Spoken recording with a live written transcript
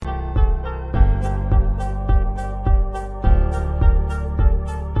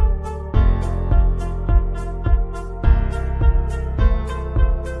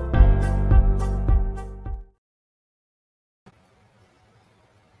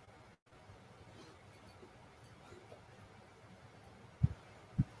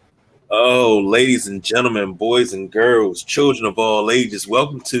Oh, ladies and gentlemen, boys and girls, children of all ages,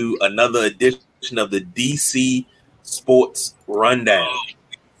 welcome to another edition of the DC Sports Rundown.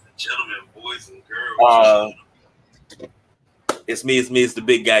 Gentlemen, boys and girls. It's me, it's the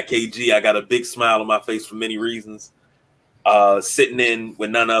big guy, KG. I got a big smile on my face for many reasons. Sitting in with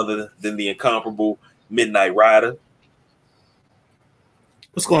none other than the incomparable Midnight Rider.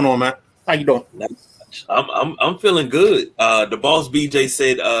 What's going on, man? How you doing? I'm feeling good. The boss BJ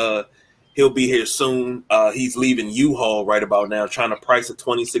said he'll be here soon. He's leaving U-Haul right about now, trying to price a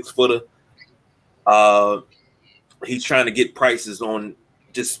 26-footer. He's trying to get prices on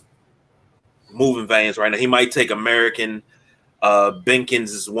just moving vans right now. He might take American. Benkins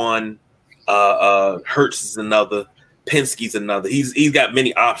is one. Hertz is another. Penske's another. He's got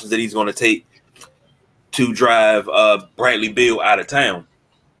many options that he's going to take to drive Bradley Beal out of town.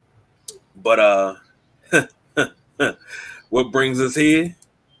 But what brings us here?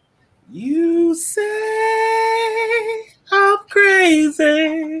 You say I'm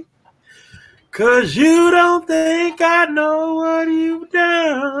crazy 'cause you don't think I know what you've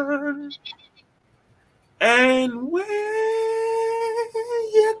done. And when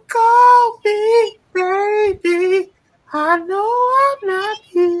you call me baby, I know I'm not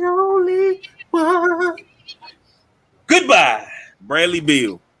the only one. Goodbye, Bradley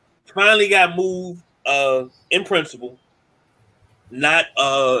Beal. Finally got moved in principle. Not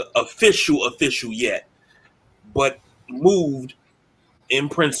official yet, but moved in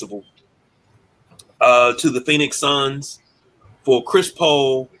principle to the Phoenix Suns for Chris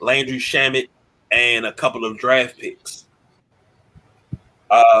Paul, Landry Shamet, and a couple of draft picks.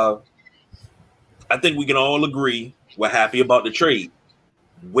 I think we can all agree we're happy about the trade.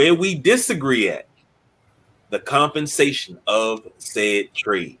 Where we disagree at, the compensation of said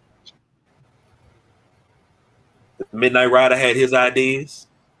trade. The Midnight Rider had his ideas.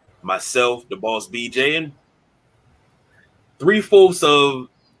 Myself, the boss BJ, and 3/4 of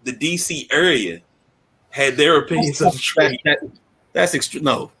the DC area had their opinions of the trade. That's extreme.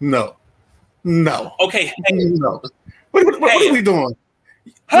 No. Okay. Hey. No. What are we doing?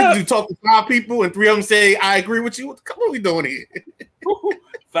 Did you talk to 5 people and 3 of them say, I agree with you? What are we doing here?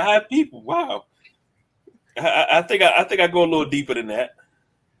 5 people. Wow. I think I go a little deeper than that.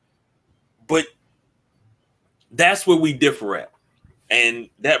 But that's where we differ at. And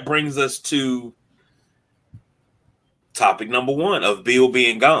that brings us to topic number 1 of Beal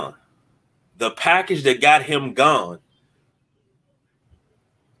being gone. The package that got him gone.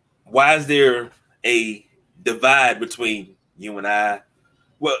 Why is there a divide between you and I?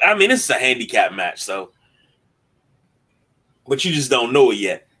 Well, I mean, this is a handicap match, so. But you just don't know it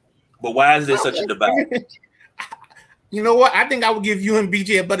yet. But why is there such a divide? You know what? I think I would give you and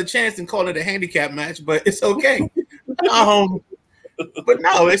BJ a better chance than call it a handicap match, but it's okay. But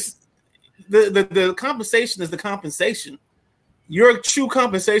no, it's the compensation is the compensation. Your true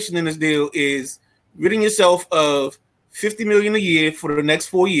compensation in this deal is ridding yourself of $50 million a year for the next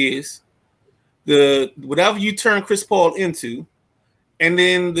 4 years, the whatever you turn Chris Paul into, and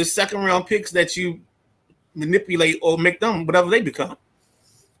then the second round picks that you manipulate or make them whatever they become.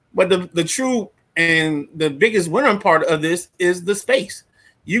 But the true and the biggest winning part of this is the space.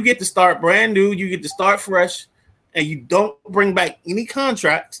 You get to start brand new, you get to start fresh, and you don't bring back any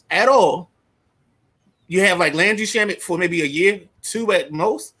contracts at all. You have like Landry Shamet for maybe a year, 2 at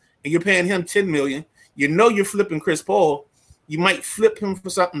most, and you're paying him $10 million. You know you're flipping Chris Paul. You might flip him for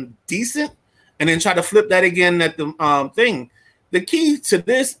something decent and then try to flip that again at the thing. The key to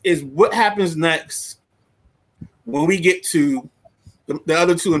this is what happens next when we get to the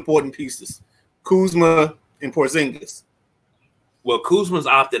other 2 important pieces, Kuzma and Porzingis. Well, Kuzma's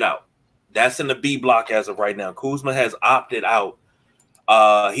opted out. That's in the B block as of right now. Kuzma has opted out.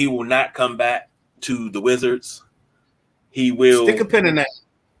 He will not come back to the Wizards. He will stick a pin in that.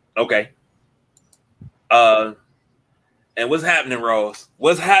 Okay. And what's happening, Ross?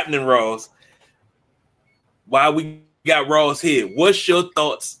 While we got Ross here, what's your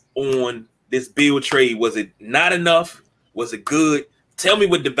thoughts on this Beal trade? Was it not enough? Was it good? Tell me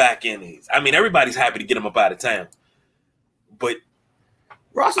what the back end is. I mean, everybody's happy to get him up out of town, but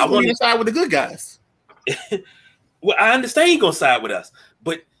Ross is going to side with the good guys. Well, I understand he's going to side with us,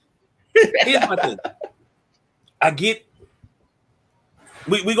 but here's my thing. I get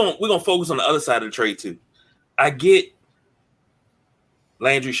we're gonna focus on the other side of the trade too. I get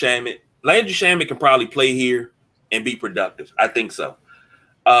Landry Shamet. Landry Shamet can probably play here and be productive. I think so.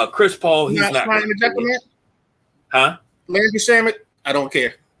 Chris Paul, he's not. Huh? Landry Shamet, I don't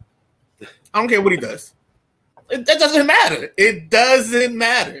care. I don't care what he does. That doesn't matter. It doesn't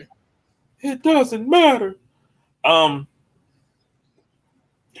matter.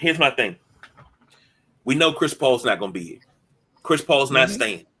 Here's my thing. We know Chris Paul's not going to be here. Chris Paul's not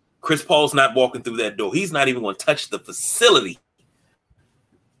staying. Chris Paul's not walking through that door. He's not even going to touch the facility.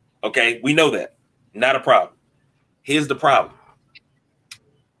 Okay, we know that. Not a problem. Here's the problem.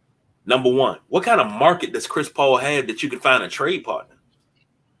 Number one, what kind of market does Chris Paul have that you can find a trade partner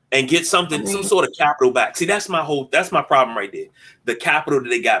and get something, some sort of capital back? See, that's my problem right there. The capital that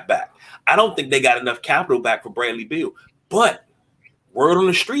they got back. I don't think they got enough capital back for Bradley Beal. But word on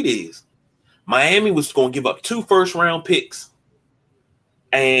the street is Miami was going to give up 2 first-round picks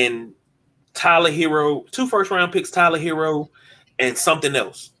and Tyler Hero, 2 first-round picks, Tyler Hero, and something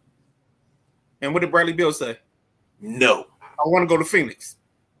else. And what did Bradley Beal say? No. I want to go to Phoenix.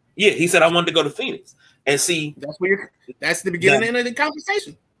 Yeah, he said I wanted to go to Phoenix. And see, that's the beginning of the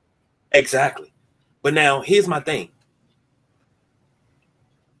conversation. Exactly. But now here's my thing.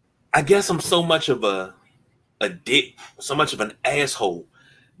 I guess I'm so much of a dick, so much of an asshole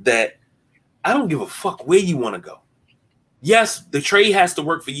that I don't give a fuck where you want to go. Yes, the trade has to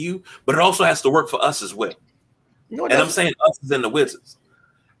work for you, but it also has to work for us as well. No, and I'm saying us is in the Wizards.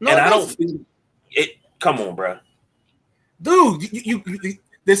 No, and I don't feel it. Come on, bro. Dude, you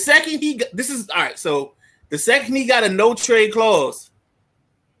the second he got, this is all right. So the second he got a no trade clause,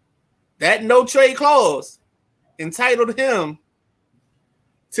 that no trade clause entitled him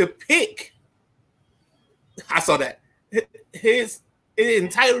to pick. I saw that. It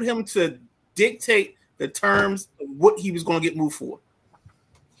entitled him to dictate the terms of what he was going to get moved for.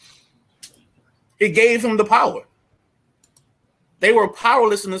 It gave him the power. They were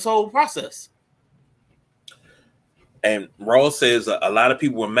powerless in this whole process. And Ross says a lot of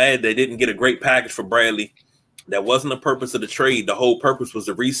people were mad they didn't get a great package for Bradley. That wasn't the purpose of the trade. The whole purpose was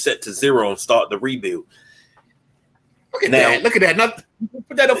to reset to zero and start the rebuild. Look at that. Look at that. Not,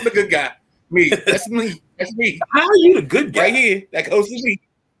 put that up for the good guy. Me. That's me. That's me. How are you the good guy? Right here. That goes to me.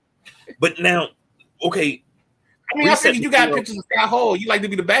 But now, okay. I mean, I figured you got pictures of Scott Hall. You like to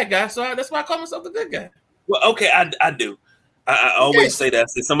be the bad guy, so that's why I call myself the good guy. Well, okay, I do. I always say that.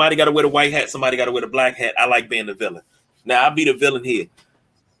 If somebody got to wear the white hat, somebody got to wear the black hat. I like being the villain. Now, I'll be the villain here.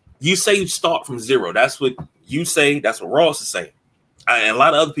 You say you start from zero. That's what you say. That's what Ross is saying. And a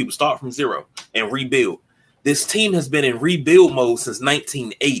lot of other people start from zero and rebuild. This team has been in rebuild mode since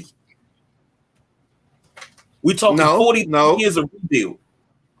 1980. We talking 40 years of rebuild.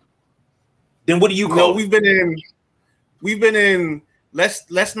 Then what do you call? No, we've been in.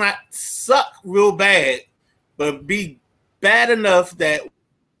 Let's not suck real bad, but be bad enough that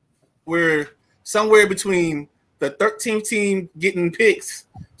we're somewhere between the 13th team getting picks,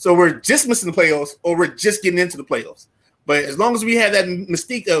 so we're just missing the playoffs, or we're just getting into the playoffs. But as long as we have that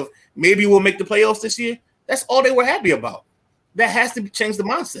mystique of maybe we'll make the playoffs this year, that's all they were happy about. That has to change the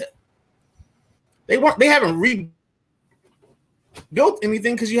mindset. They haven't rebuilt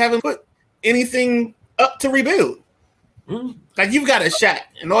anything because you haven't put anything up to rebuild. Like you've got a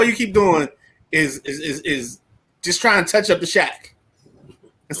shack, and all you keep doing is just trying to touch up the shack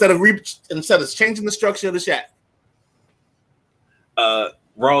instead of changing the structure of the shack.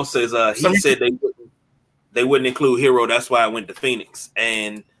 Ross says he said they wouldn't include Hero. That's why I went to Phoenix,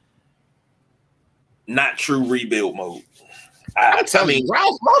 and not true rebuild mode. I'm telling you,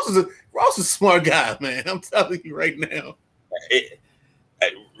 Ross is a smart guy, man. I'm telling you right now.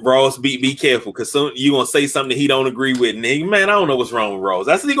 Ross, be careful, because you gonna say something that he don't agree with, and he, man, I don't know what's wrong with Ross.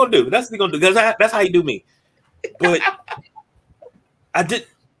 That's what he gonna do. That's how he do me. But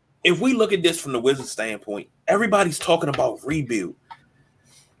if we look at this from the Wizards standpoint, everybody's talking about rebuild.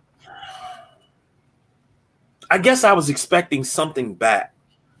 I guess I was expecting something back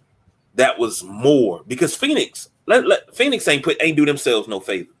that was more, because Phoenix ain't do themselves no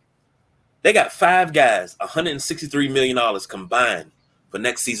favor. They got 5 guys, $163 million combined for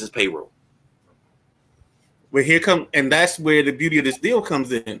next season's payroll. Well, and that's where the beauty of this deal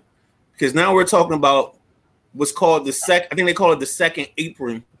comes in, because now we're talking about what's called I think they call it the second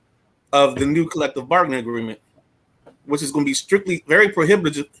apron of the new collective bargaining agreement, which is going to be strictly very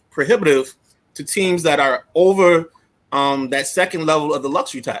prohibitive to teams that are over that second level of the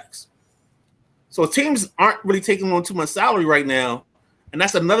luxury tax. So teams aren't really taking on too much salary right now. And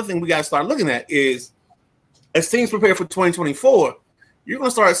that's another thing we got to start looking at is, as teams prepare for 2024, you're going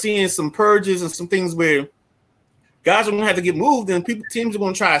to start seeing some purges and some things where guys are going to have to get moved, and teams are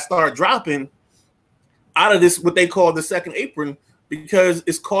going to try to start dropping out of this, what they call the second apron, because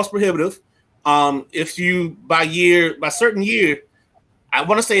it's cost prohibitive. If you, by certain year, I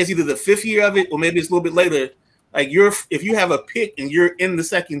want to say it's either the 5th year of it, or maybe it's a little bit later. Like if you have a pick and you're in the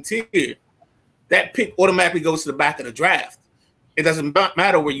second tier, that pick automatically goes to the back of the draft. It doesn't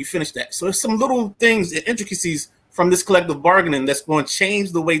matter where you finish that. So there's some little things and intricacies from this collective bargaining that's going to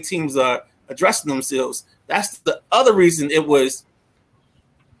change the way teams are addressing themselves. That's the other reason it was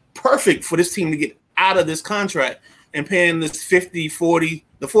perfect for this team to get out of this contract and paying this 50, 40,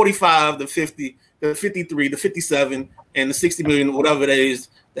 the 45, the 50, the 53, the 57, and the 60 million, whatever that is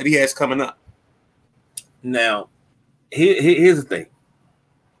that he has coming up. Now, here's the thing,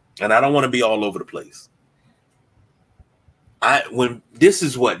 and I don't want to be all over the place. This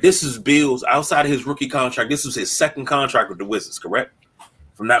is Bill's outside of his rookie contract. This was his second contract with the Wizards, correct?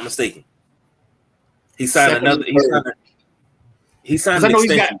 If I'm not mistaken. He signed another. He signed an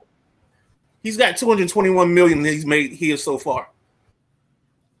extension. He's got 221 million that he's made here so far,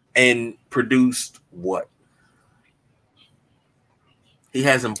 and produced what? He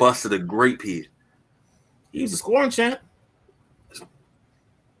hasn't busted a grape here. He was a scoring champ.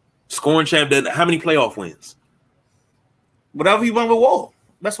 Scoring champ. How many playoff wins? Whatever he won with Wall.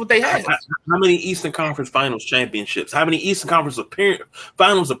 That's what they had. How many Eastern Conference Finals championships? How many Eastern Conference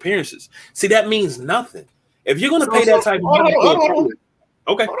Finals appearances? See, that means nothing. If you're going to pay that type of money,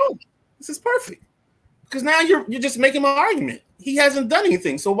 okay. Hold on. This is perfect. Because now you're just making my argument. He hasn't done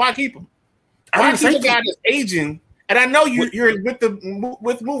anything, so why keep him? Why keep a guy that's aging? And I know you're with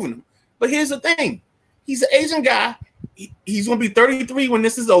moving him, but here's the thing: he's an Asian guy. He's going to be 33 when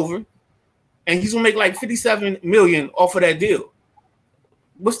this is over, and he's going to make like 57 million off of that deal.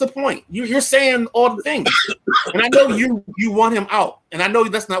 What's the point? You're saying all the things, and I know you want him out, and I know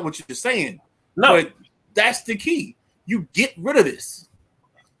that's not what you're saying. No, but that's the key. You get rid of this.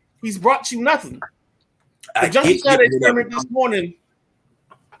 He's brought you nothing. The Junkie said experiment this morning.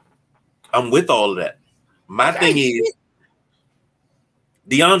 I'm with all of that. My thing is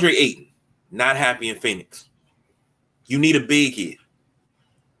DeAndre Ayton, not happy in Phoenix. You need a big hit.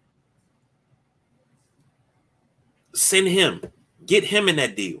 Send him. Get him in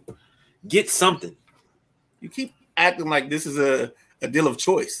that deal. Get something. You keep acting like this is a deal of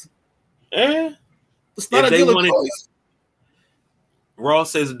choice. It's not a deal of choice.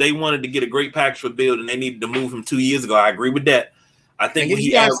 Ross says they wanted to get a great package for Bill and they needed to move him 2 years ago. I agree with that. I think when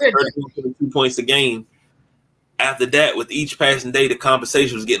he averaged 32 points a game, after that, with each passing day, the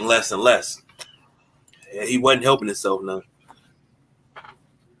compensation was getting less and less. He wasn't helping himself none.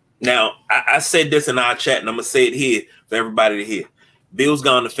 Now, I said this in our chat, and I'm going to say it here for everybody to hear. Bill's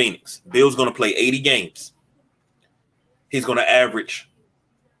gone to Phoenix. Bill's going to play 80 games. He's going to average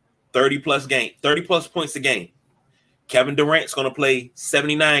 30-plus points a game. Kevin Durant's going to play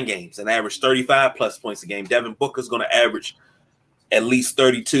 79 games and average 35-plus points a game. Devin Booker's going to average at least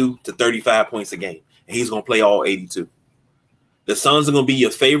 32 to 35 points a game. And he's going to play all 82. The Suns are going to be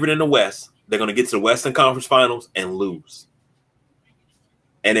your favorite in the West. They're going to get to the Western Conference Finals and lose.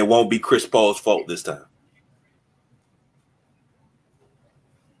 And it won't be Chris Paul's fault this time.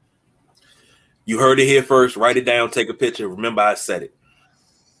 You heard it here first. Write it down. Take a picture. Remember, I said it.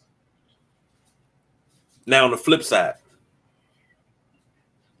 Now, on the flip side,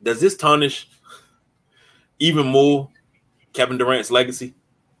 does this tarnish even more Kevin Durant's legacy?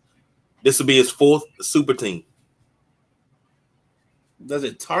 This will be his fourth super team. Does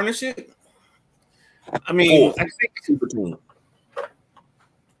it tarnish it? I mean, I think super team.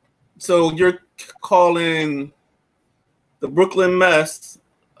 So you're calling the Brooklyn Mess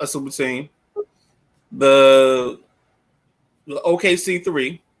a super team, the OKC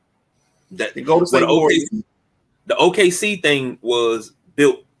 3. That go to say the OKC thing was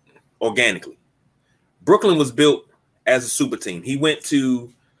built organically. Brooklyn was built as a super team. He went to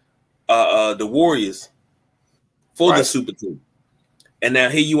the Warriors for the super team, and now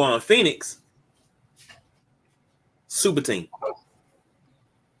here you are in Phoenix, super team.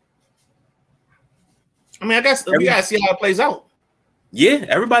 I mean, I guess we gotta see how it plays out. Yeah,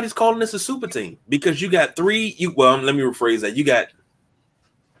 everybody's calling this a super team because you got three. Let me rephrase that. You got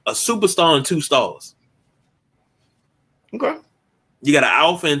a superstar and two stars. Okay. You got an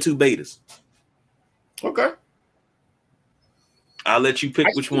alpha and two betas. Okay. I'll let you pick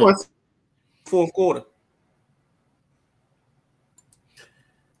which one. Fourth quarter.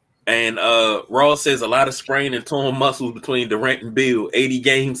 And Ross says a lot of sprained and torn muscles between Durant and Bill. 80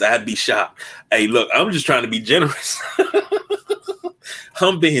 games, I'd be shocked. Hey, look, I'm just trying to be generous.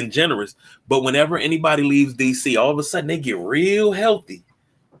 I'm being generous. But whenever anybody leaves DC, all of a sudden they get real healthy.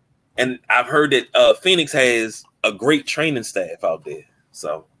 And I've heard that Phoenix has a great training staff out there.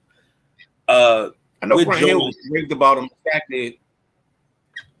 So I know Frank Hill was raved about him. The fact that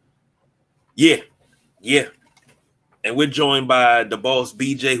yeah. And we're joined by the boss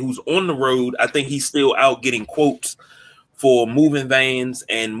BJ, who's on the road. I think he's still out getting quotes for moving vans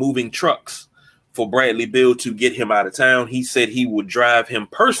and moving trucks for Bradley Beal to get him out of town. He said he would drive him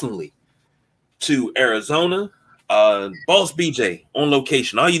personally to Arizona, Boss BJ on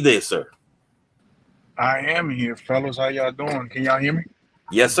location. Are you there, sir? I am here, fellas. How y'all doing? Can y'all hear me?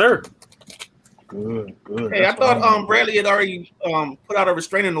 Yes, sir. Good. Hey, I thought Bradley had already put out a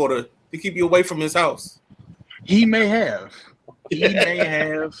restraining order to keep you away from his house. He may have. He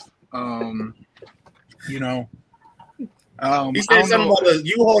have. You know. He said something about a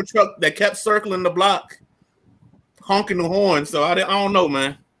U-Haul truck that kept circling the block, honking the horn. So I don't know,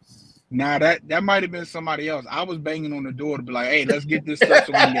 man. Nah, that might have been somebody else. I was banging on the door to be like, "Hey, let's get this stuff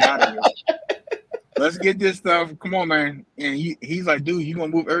so we can get out of here. Let's get this stuff. Come on, man." And he's like, "Dude, you gonna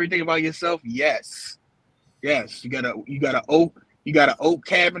move everything by yourself?" Yes. You got an oak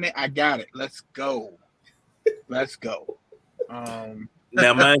cabinet. I got it. Let's go.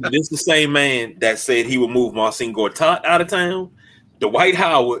 Now, mind you, this is the same man that said he would move Marcin Gortat out of town, Dwight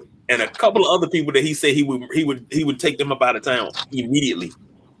Howard, and a couple of other people that he said he would take them up out of town immediately.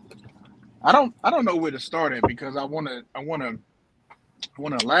 I don't know where to start at because I want to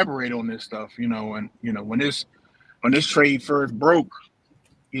elaborate on this stuff, and when this trade first broke,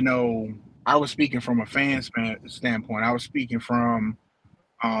 I was speaking from a fan standpoint. I was speaking from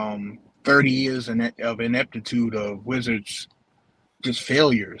 30 years of ineptitude of Wizards, just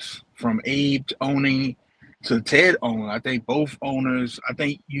failures from Abe owning to Ted owning. I think both owners. I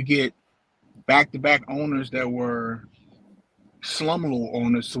think you get back-to-back owners that were slumlord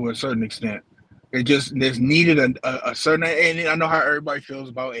owners to a certain extent. There's needed a certain, and I know how everybody feels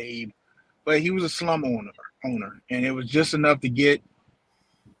about Abe, but he was a slum owner, and it was just enough to get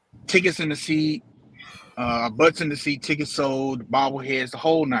tickets in the seat, butts in the seat, tickets sold, bobbleheads, the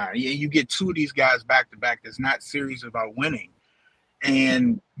whole nine. You get two of these guys back to back that's not serious about winning.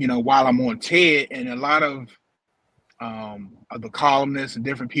 And while I'm on TED, and a lot of the columnists and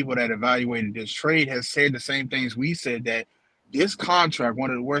different people that evaluated this trade has said the same things we said, that this contract, one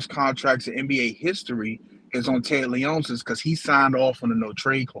of the worst contracts in NBA history, is on Ted Leonsis because he signed off on a no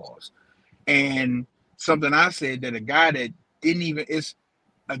trade clause. And something I said, that a guy that didn't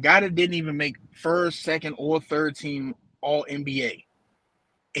even make first, second, or third team All NBA,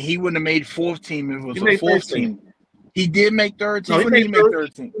 and he wouldn't have made fourth team if it was a fourth team. He did make third team. No, he made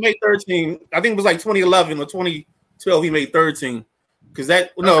third team. He made 13. I think it was like 2011 or 2012. He made 13 because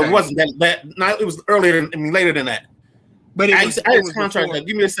it wasn't that. It was earlier later than that. But I had his contract.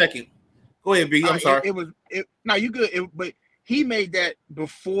 Give me a second. Go ahead, B. I'm sorry. You good. But he made that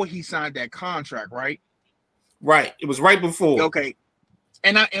before he signed that contract, right? Right. It was right before. Okay.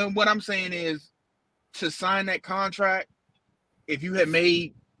 And what I'm saying is, to sign that contract, if you had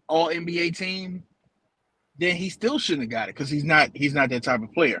made All NBA team, then he still shouldn't have got it because he's not that type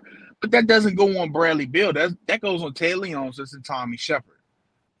of player. But that doesn't go on Bradley Beal. That goes on Ted Leonsis and Tommy Shepard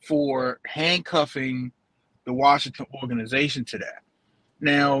for handcuffing the Washington organization to that.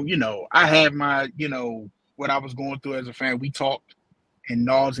 Now, I have my, what I was going through as a fan. We talked in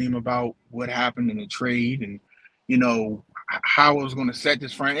nauseam about what happened in the trade and, how I was going to set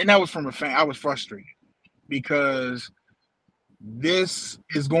this frame. And that was from a fan. I was frustrated because this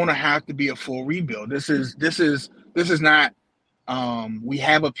is going to have to be a full rebuild. This is not we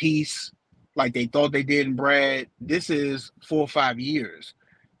have a piece like they thought they did in Brad. This is 4 or 5 years.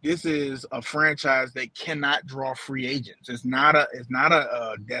 This is a franchise that cannot draw free agents. It's not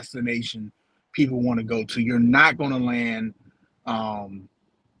a destination people want to go to. You're not going to land a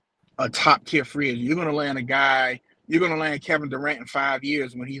top tier free agent. You're going to land a guy. You're going to land Kevin Durant in 5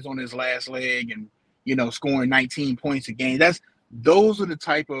 years when he's on his last leg and scoring 19 points a game. Those are the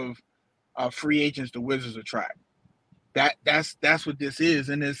type of free agents the Wizards attract. That's what this is,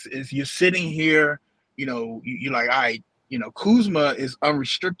 and it's you're sitting here, you're like, all right, Kuzma is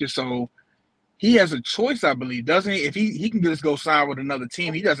unrestricted, so he has a choice, I believe, doesn't he? If he can just go sign with another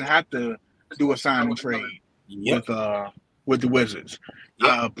team, he doesn't have to do a sign and trade with the Wizards.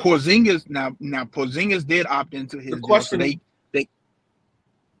 Yep. Porzingis now Porzingis did opt into his question. Deal, so they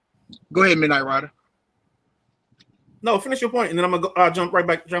go ahead, Midnight Rider. No, finish your point, and then I'm gonna jump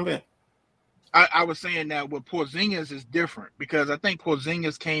in. I was saying that with Porzingis is different because I think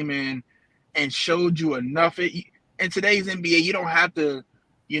Porzingis came in and showed you enough. In today's NBA, you don't have to,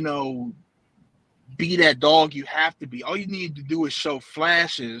 be that dog you have to be. All you need to do is show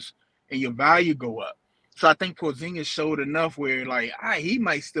flashes and your value go up. So I think Porzingis showed enough where he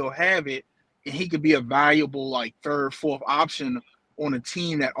might still have it and he could be a valuable third, fourth option on a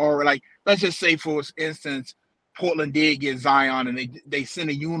team that already let's just say for instance, Portland did get Zion and they sent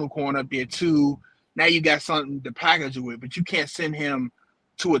a unicorn up there too. Now you got something to package it with, but you can't send him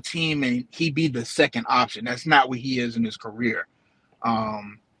to a team and he be the second option. That's not what he is in his career.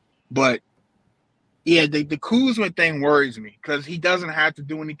 But yeah, the Kuzma thing worries me because he doesn't have to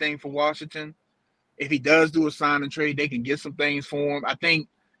do anything for Washington. if he does do a sign and trade, they can get some things for him. I think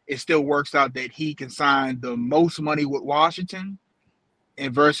it still works out that he can sign the most money with Washington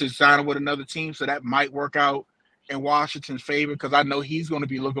and versus signing with another team. So that might work out in Washington's favor because I know he's going to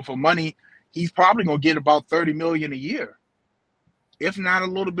be looking for money. He's probably going to get about $30 million a year, if not a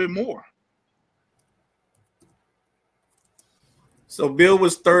little bit more. So Bill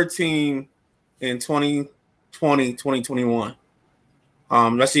was 13 in 2020, 2021.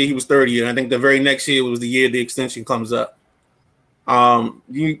 Let's see, he was 30, and I think the very next year was the year the extension comes up.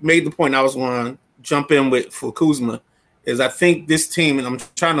 You made the point I was going to jump in with for Kuzma is I think this team, and I'm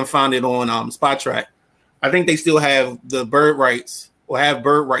trying to find it on Spot Track, I think they still have the bird rights or have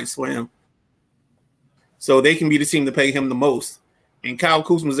bird rights for him. So they can be the team to pay him the most. And Kyle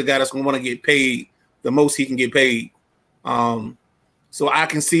Kuzma is the guy that's going to want to get paid the most he can get paid. So I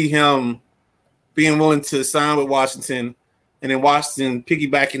can see him being willing to sign with Washington and then Washington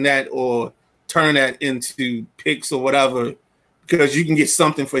piggybacking that or turning that into picks or whatever because you can get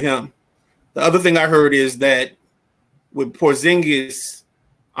something for him. The other thing I heard is that with Porzingis,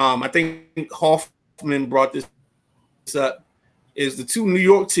 I think Hoffman brought this up, is the two New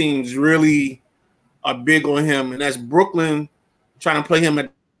York teams really are big on him, and that's Brooklyn trying to play him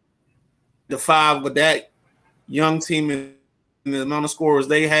at the 5 with that young team and the amount of scorers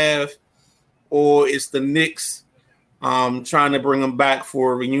they have, or it's the Knicks trying to bring him back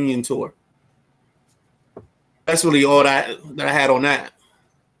for a reunion tour. That's really all that I had on that.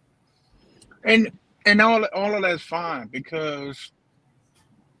 And all of that's fine because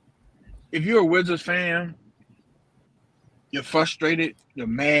if you're a Wizards fan, you're frustrated, you're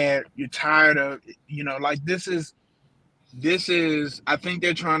mad, you're tired of, like this is I think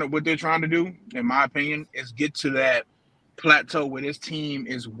what they're trying to do, in my opinion, is get to that plateau where this team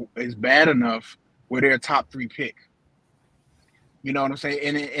is bad enough where they're a top 3 pick. You know what I'm saying?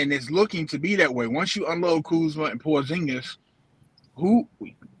 And it's looking to be that way. Once you unload Kuzma and Porzingis, who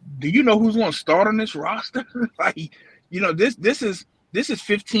do you know who's going to start on this roster? This is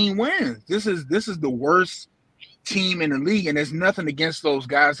 15 wins. This is the worst team in the league, and there's nothing against those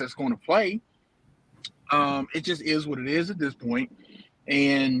guys that's going to play. It just is what it is at this point.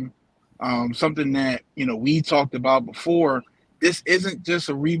 And something that we talked about before, this isn't just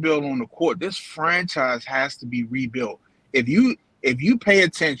a rebuild on the court. This franchise has to be rebuilt. If you pay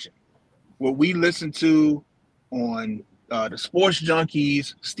attention, what we listen to on the Sports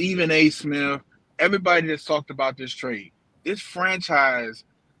Junkies, Stephen A. Smith, everybody that's talked about this trade, this franchise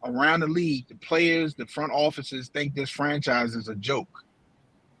around the league, the players, the front offices think this franchise is a joke.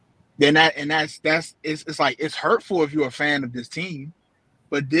 It's like it's hurtful if you're a fan of this team,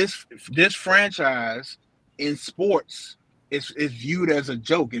 but this franchise in sports is viewed as a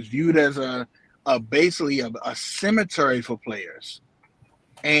joke. It's viewed as basically a cemetery for players,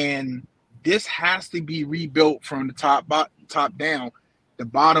 and this has to be rebuilt from the top down, the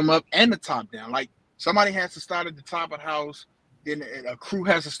bottom up, and the top down. Like somebody has to start at the top of the house, then a crew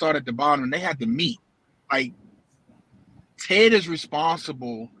has to start at the bottom, and they have to meet. Like Ted is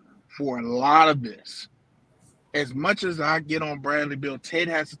responsible for a lot of this. As much as I get on Bradley Beal, Ted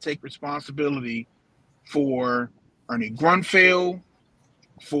has to take responsibility for Ernie Grunfeld,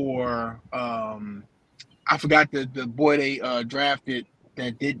 for I forgot the boy they drafted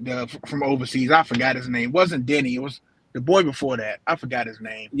that did from overseas. I forgot his name. It wasn't Denny. It was the boy before that. I forgot his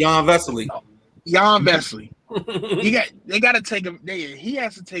name. Jan Vesely. Jan Vesely. They got to take him. He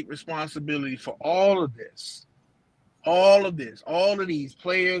has to take responsibility for all of this. All of these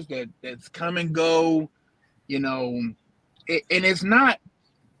players that's come and go, and it's not.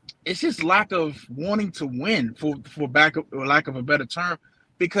 It's just lack of wanting to win, for lack of a better term,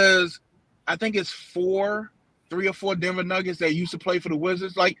 because I think it's 3 or 4 Denver Nuggets that used to play for the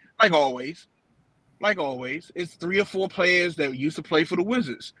Wizards, like always. It's 3 or 4 players that used to play for the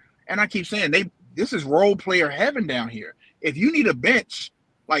Wizards, and I keep saying this is role player heaven down here. If you need a bench,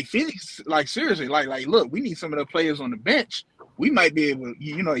 like Phoenix, like seriously, like look, we need some of the players on the bench. We might be able,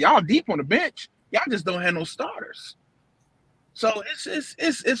 y'all deep on the bench. Y'all just don't have no starters. So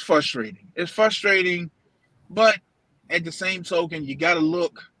it's frustrating. It's frustrating, but at the same token, you got to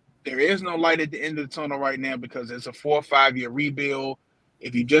look. There is no light at the end of the tunnel right now because it's a 4 or 5 year rebuild.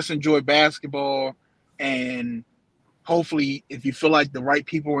 If you just enjoy basketball, and hopefully if you feel like the right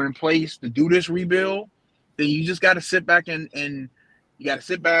people are in place to do this rebuild, then you just got to sit back and you got to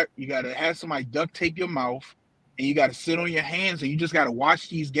sit back. You got to have somebody duct tape your mouth, and you got to sit on your hands, and you just got to watch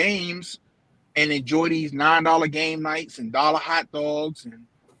these games and enjoy these $9 game nights and $1 hot dogs, and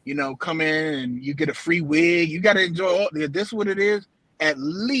come in and you get a free wig. You got to enjoy all this. Is what it is, at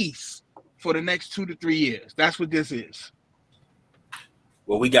least for the next 2 to 3 years. That's what this is.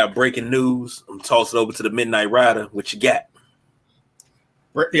 Well, we got breaking news. I'm tossing over to the Midnight Rider. What you got?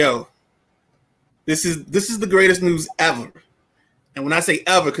 Yo, this is the greatest news ever. And when I say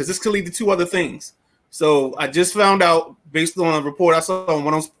ever, because this could lead to two other things. So I just found out, based on a report I saw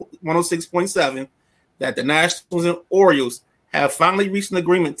on 106.7, that the Nationals and Orioles have finally reached an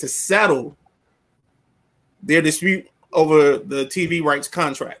agreement to settle their dispute over the TV rights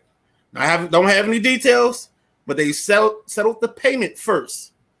contract. Now, don't have any details, but they settled the payment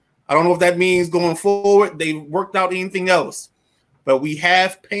first. I don't know if that means going forward they worked out anything else, but we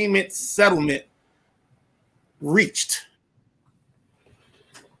have payment settlement reached.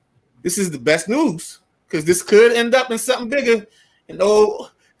 This is the best news because this could end up in something bigger. And the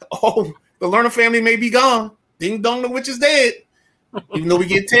Lerner family may be gone. Ding dong, the witch is dead. Even though we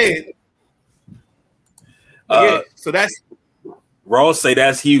get Ted. So that's Ross say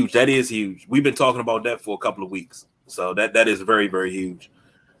that's huge. That is huge. We've been talking about that for a couple of weeks. So that is very, very huge.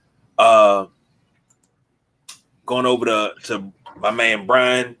 Going over to my man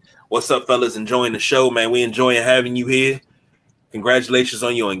Brian. What's up, fellas? Enjoying the show, man. We enjoying having you here. Congratulations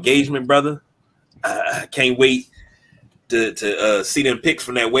on your engagement, brother. I can't wait to see them pics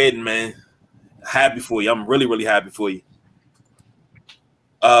from that wedding, man. Happy for you. I'm really, really happy for you.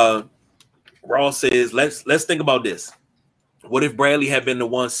 Ross says, let's think about this. What if Bradley had been the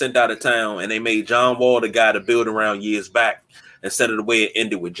one sent out of town and they made John Wall the guy to build around years back instead of the way it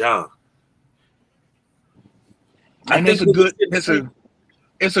ended with John? And it's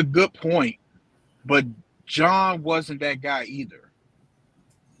a good point, but John wasn't that guy either.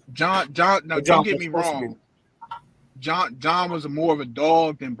 John. No, don't get me wrong. John was more of a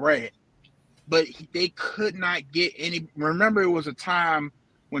dog than Brad, but they could not get any. Remember, it was a time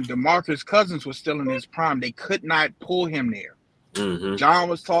when DeMarcus Cousins was still in his prime. They could not pull him there. Mm-hmm. John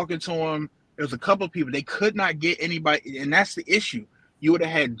was talking to him. There was a couple of people. They could not get anybody, and that's the issue. You would have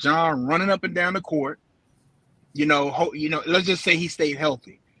had John running up and down the court. Let's just say he stayed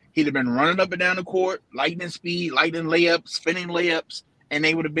healthy. He'd have been running up and down the court, lightning speed, lightning layups, spinning layups, and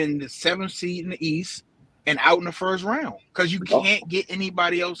they would have been the 7th seed in the East and out in the first round because you can't get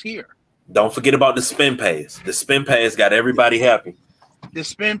anybody else here. Don't forget about the spin pass. The spin pass got everybody happy. The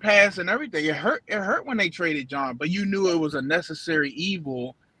spin pass and everything. It hurt when they traded John, but you knew it was a necessary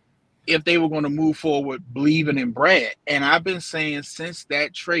evil if they were going to move forward believing in Brad. And I've been saying since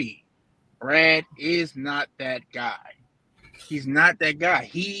that trade, Brad is not that guy. He's not that guy.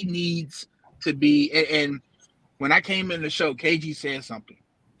 He needs to be. And when I came in the show, KG said something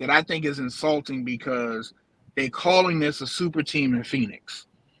that I think is insulting because they're calling this a super team in Phoenix.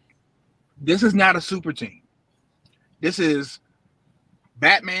 This is not a super team. This is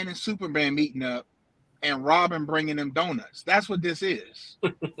Batman and Superman meeting up and Robin bringing them donuts. That's what this is.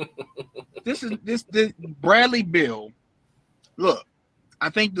 This Bradley Beal. Look, I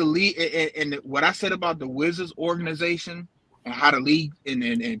think the league and what I said about the Wizards organization and how the league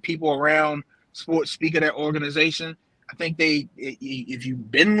and people around sports speak of that organization, I think if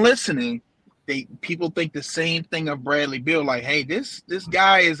you've been listening, people think the same thing of Bradley Beal. Like, hey, this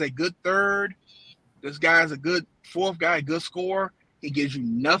guy is a good third. This guy is a good fourth guy, a good scorer. He gives you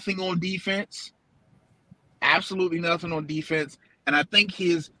nothing on defense, absolutely nothing on defense. And I think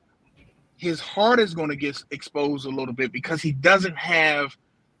his heart is going to get exposed a little bit because he doesn't have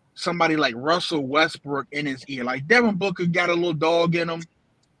somebody like Russell Westbrook in his ear. Like Devin Booker got a little dog in him,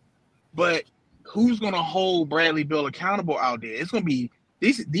 but who's going to hold Bradley Beal accountable out there? It's going to be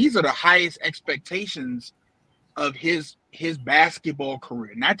these are the highest expectations of his basketball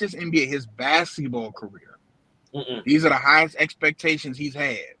career, not just NBA, his basketball career. Mm-mm. These are the highest expectations he's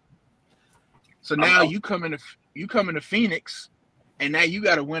had. So now you come into Phoenix, and now you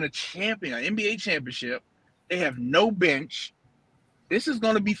got to win an NBA championship. They have no bench. This is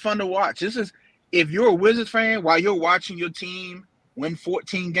going to be fun to watch. If you're a Wizards fan, while you're watching your team win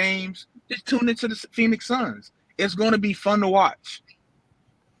 14 games, just tune into the Phoenix Suns. It's going to be fun to watch.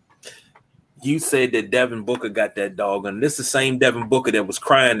 You said that Devin Booker got that dog, and this is the same Devin Booker that was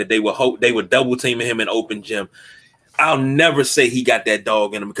crying that they were double teaming him in open gym. I'll never say he got that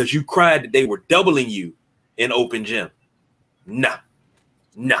dog in him because you cried that they were doubling you in open gym. No.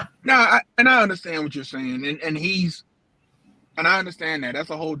 I understand what you're saying, and I understand that.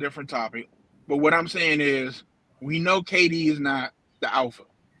 That's a whole different topic. But what I'm saying is, we know KD is not the alpha.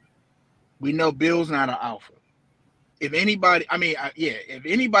 We know Bill's not an alpha. If anybody, if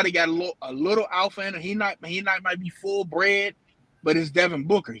anybody got a little alpha in him, he might be full bred, but it's Devin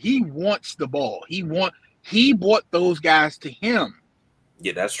Booker. He wants the ball. He brought those guys to him.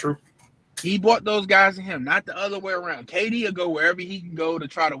 Yeah, that's true. He brought those guys to him, not the other way around. KD will go wherever he can go to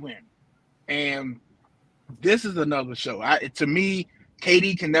try to win. And this is another show. To me,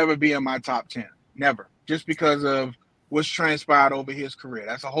 KD can never be in my top 10. Never. Just because of what's transpired over his career.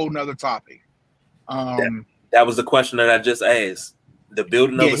 That's a whole nother topic. That was the question that I just asked. The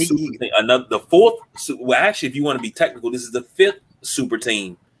building of a super team. The fourth. Well, actually, if you want to be technical, this is the fifth super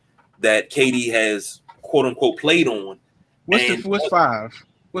team that KD has quote unquote played on. What's five?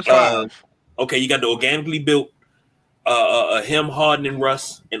 What's five? Okay, you got the organically built him, Harden, and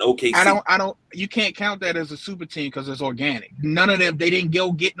Russ in OKC. I don't. You can't count that as a super team because it's organic. None of them. They didn't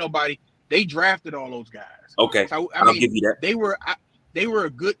go get nobody. They drafted all those guys. Okay, so, I'll give you that. They were a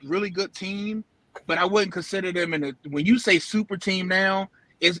good, really good team, but I wouldn't consider them in a. When you say super team now,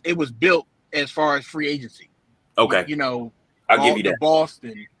 it was built as far as free agency. Okay, you know, I'll give you that.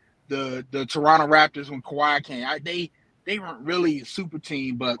 Boston, the Toronto Raptors when Kawhi came, they weren't really a super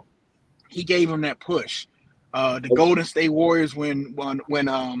team, but he gave them that push. The Golden State Warriors when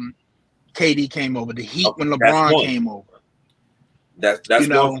KD came over, the Heat when LeBron came over. That's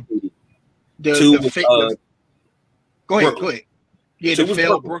one. Go ahead. Yeah, the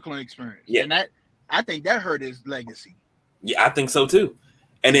failed Brooklyn experience. Yeah, and I think that hurt his legacy. Yeah, I think so too.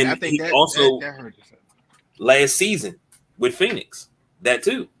 And then I think that hurt his last season with Phoenix, that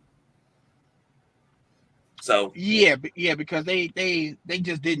too. So yeah, because they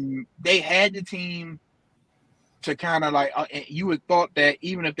just didn't. They had the team to kind of like you would thought that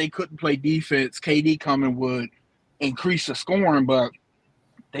even if they couldn't play defense, KD coming would increase the scoring, but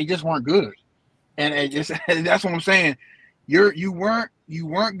they just weren't good. And that's what I'm saying. You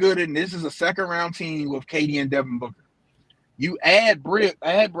weren't good, and this is a second round team with KD and Devin Booker. You add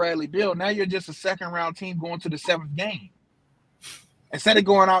Bradley Beal, now you're just a second round team going to the 7th game. Instead of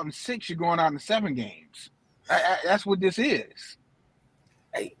going out in 6, you're going out in 7 games. That's what this is.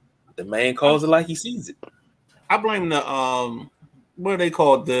 Hey, the man calls it like he sees it. I blame the what are they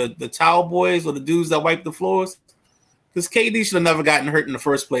called? The towel boys or the dudes that wipe the floors? Because KD should have never gotten hurt in the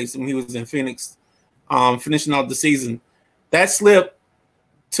first place when he was in Phoenix, finishing out the season. That slip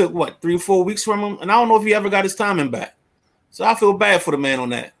took 3 or 4 weeks from him, and I don't know if he ever got his timing back. So I feel bad for the man on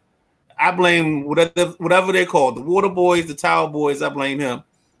that. I blame whatever they're called, the water boys, the towel boys. I blame him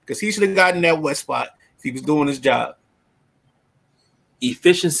because he should have gotten that wet spot if he was doing his job.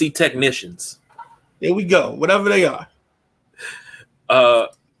 Efficiency technicians. There we go. Whatever they are.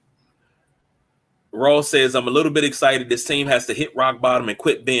 Raw says, I'm a little bit excited. This team has to hit rock bottom and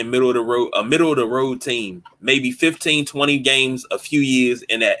quit being a middle of the road team. Maybe 15, 20 games, a few years,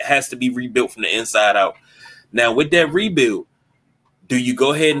 and that has to be rebuilt from the inside out. Now, with that rebuild, do you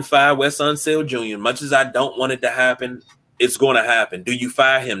go ahead and fire Wes Unseld Jr.? Much as I don't want it to happen, it's going to happen. Do you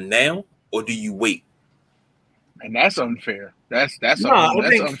fire him now or do you wait? And that's unfair. That's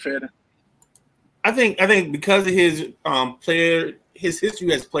unfair. I think because of his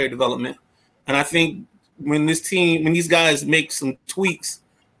history as player development, and I think when these guys make some tweaks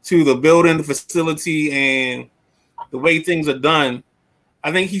to the building, the facility, and the way things are done,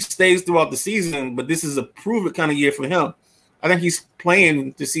 I think he stays throughout the season. But this is a prove it kind of year for him. I think he's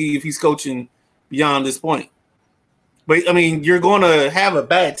playing to see if he's coaching beyond this point. But I mean, you're going to have a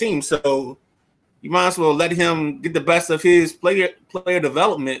bad team, so you might as well let him get the best of his player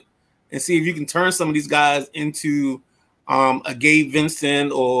development and see if you can turn some of these guys into a Gabe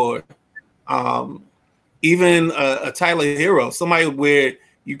Vincent or even a Tyler Hero, somebody where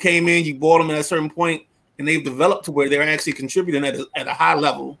you came in, you bought them at a certain point, and they've developed to where they're actually contributing at a high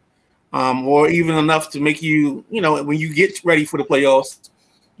level, or even enough to make you, when you get ready for the playoffs,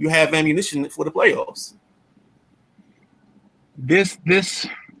 you have ammunition for the playoffs. This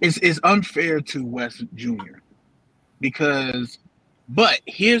is unfair to Wes Jr. But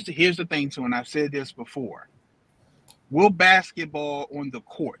here's the thing too, and I've said this before. Will basketball on the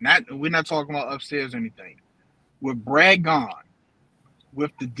court, we're not talking about upstairs or anything, with Brad gone,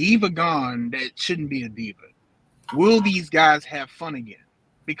 with the diva gone that shouldn't be a diva, will these guys have fun again?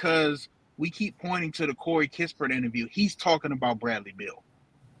 Because we keep pointing to the Corey Kispert interview. He's talking about Bradley Beal.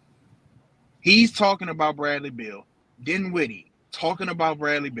 Dinwiddie talking about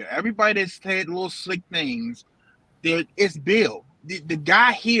Bradley Beal. Everybody that's said little slick things, it's Bill. The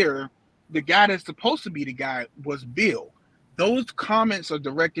guy here, the guy that's supposed to be the guy was Bill. Those comments are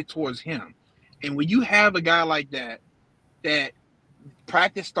directed towards him. And when you have a guy like that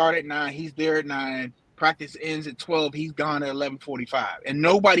practice start at 9, he's there at 9, practice ends at 12, he's gone at 11:45. And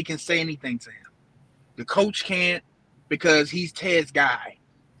nobody can say anything to him. The coach can't because he's Ted's guy.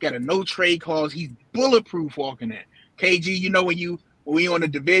 Got a no trade clause. He's bulletproof walking in. KG, when we on the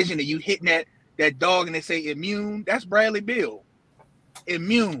division and you hitting that dog and they say immune, that's Bradley Beal.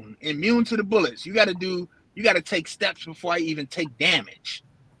 Immune to the bullets. You got to take steps before I even take damage.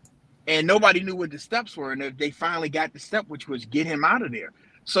 and nobody knew what the steps were. And they finally got the step, which was get him out of there.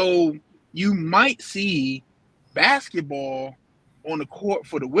 So you might see basketball on the court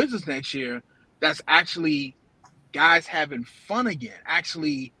for the Wizards next year that's actually guys having fun again.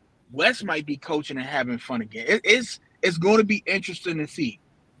 Actually, Wes might be coaching and having fun again. It's going to be interesting to see,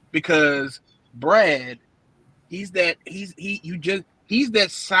 because Brad, he's that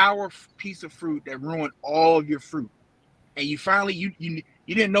sour piece of fruit that ruined all of your fruit, and you finally you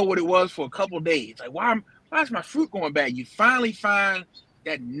didn't know what it was for a couple of days. Like, why is my fruit going bad? You finally find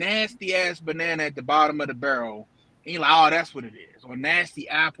that nasty ass banana at the bottom of the barrel, and you're like, oh, that's what it is. Or nasty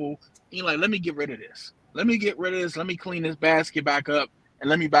apple. And you're like, let me get rid of this. Let me clean this basket back up, and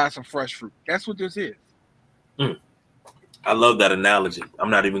let me buy some fresh fruit. That's what this is. I love that analogy. I'm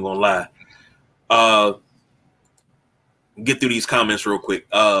not even gonna lie. Get through these comments real quick.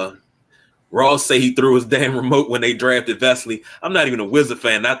 Ross say he threw his damn remote when they drafted Vesely. I'm not even a Wizard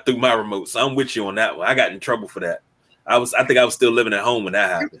fan. I threw my remote, so I'm with you on that one. I got in trouble for that. I think I was still living at home when that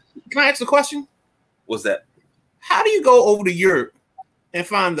happened. Can I ask a question? What's that? How do you go over to Europe and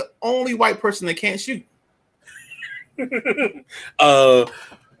find the only white person that can't shoot?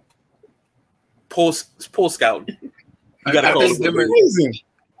 Poor scouting. You gotta call it.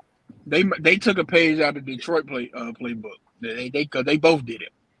 They took a page out of Detroit playbook. They both did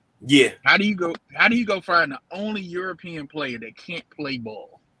it. Yeah. How do you go find the only European player that can't play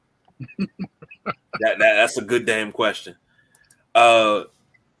ball? That's a good damn question.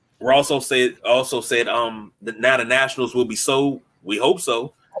 Ross also said that now the Nationals will be sold. We hope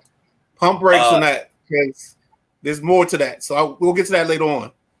so. Pump brakes on that, because there's more to that. So we'll get to that later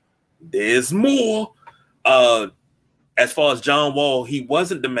on. There's more. As far as John Wall, he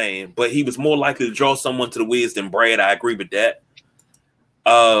wasn't the man, but he was more likely to draw someone to the Wiz than Brad. I agree with that.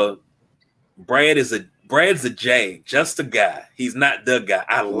 Brad's a Jag, just a guy. He's not the guy.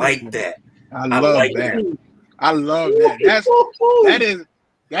 I like that. I love that. I love that.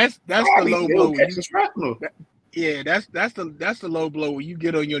 That's the low blow. That's the low blow where you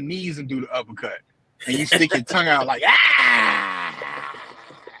get on your knees and do the uppercut, and you stick your tongue out like ah,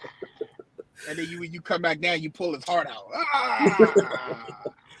 and then you come back down, you pull his heart out.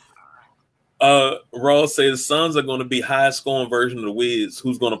 Ross says the Suns are going to be high scoring version of the Wiz.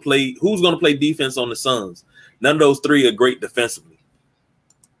 Who's going to play defense on the Suns? None of those three are great defensively.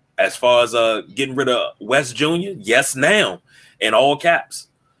 As far as getting rid of Wes Jr., yes, now, in all caps.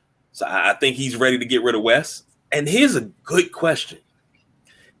 So I think he's ready to get rid of Wes. And here's a good question.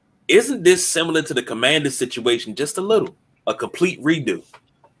 Isn't this similar to the Commanders situation just a little? A complete redo?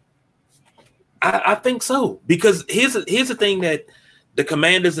 I think so. Because here's the thing that the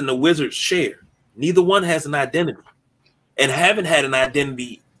Commanders and the Wizards share. Neither one has an identity. And haven't had an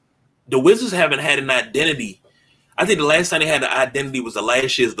identity. The Wizards haven't had an identity. I think the last time they had an identity was the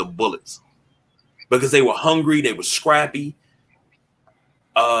last year's the Bullets. Because they were hungry, they were scrappy.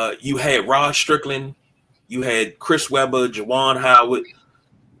 You had Rod Strickland, you had Chris Webber, Juwan Howard.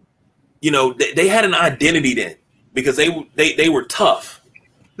 You know, they had an identity then because they were tough.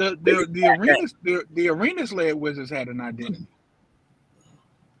 The arenas led Wizards had an identity.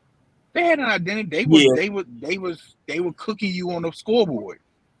 They had an identity. They were cooking you on the scoreboard.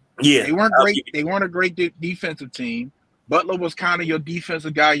 Yeah, they weren't great. They weren't a great defensive team. Butler was kind of your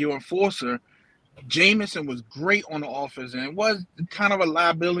defensive guy, your enforcer. Jamison was great on the offense and was kind of a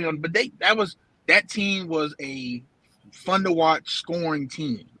liability on. But that team was a fun to watch scoring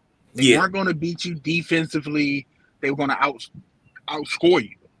team. They weren't going to beat you defensively. They were going to outscore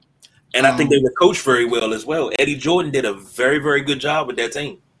you. And I think they were coached very well as well. Eddie Jordan did a very, very good job with that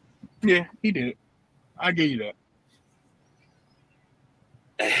team. Yeah, he did. I give you that.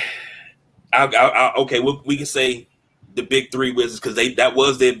 Okay, we can say the big three Wizards because that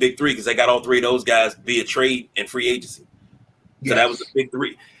was their big three because they got all three of those guys via trade and free agency. So that was the big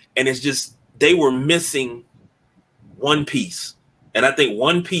three. And it's just they were missing one piece. And I think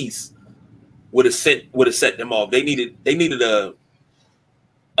one piece would have set them off. They needed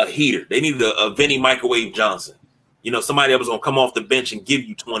a heater. They needed a Vinny Microwave Johnson. You know, somebody that was going to come off the bench and give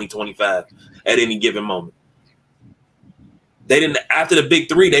you 20, 25 at any given moment. They didn't, after the big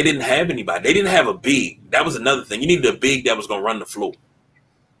three, they didn't have anybody. They didn't have a big. That was another thing. You needed a big that was going to run the floor.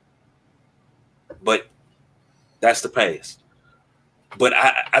 But that's the past. But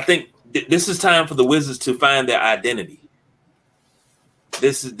I think this is time for the Wizards to find their identity.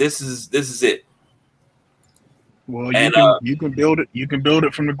 This is it. Well, you can build it. You can build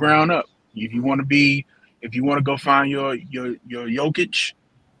it from the ground up. If you want to go find your Jokic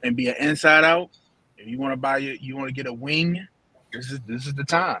and be an inside out. If you want to get a wing. This is the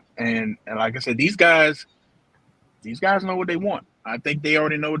time. And like I said, these guys know what they want. I think they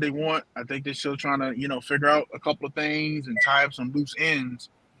already know what they want. I think they're still trying to, figure out a couple of things and tie up some loose ends.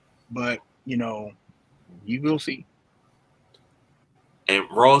 But, you will see. And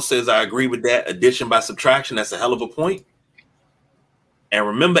Ross says, I agree with that. Addition by subtraction, that's a hell of a point. And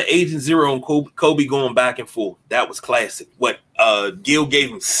remember Agent Zero and Kobe going back and forth. That was classic. What, Gil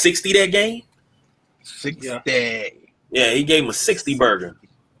gave him 60 that game? 60. Yeah, he gave him a 60 burger.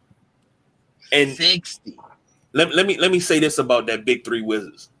 And 60. Let me say this about that Big Three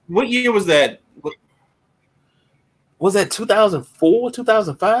Wizards. What year was that? Was that 2004,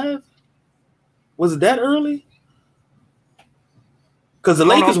 2005? Was it that early? Because the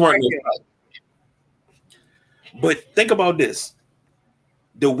Lakers weren't. But think about this: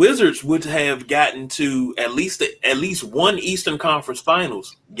 the Wizards would have gotten to at least one Eastern Conference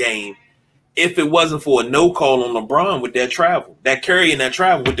Finals game if it wasn't for a no call on LeBron with that travel, that carry and that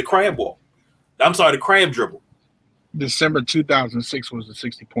travel with the crab walk. I'm sorry, the crab dribble. December 2006 was the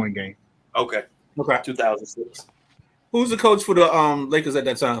 60-point game. Okay. 2006. Who's the coach for the Lakers at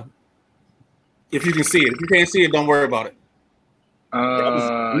that time? If you can see it. If you can't see it, don't worry about it.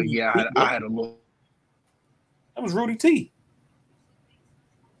 I had a look. That was Rudy T.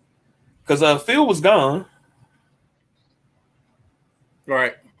 Because Phil was gone.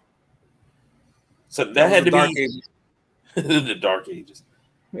 Right. So that had to Dark be Ages. the Dark Ages.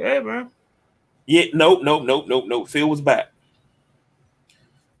 Yeah, man. Yeah, nope. Phil was back.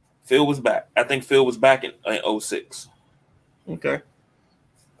 I think Phil was back in 06. Okay.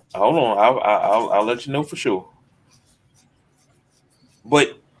 Hold on. I'll let you know for sure.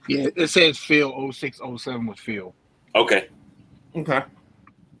 But yeah, it says Phil 06, 07 was Phil. Okay.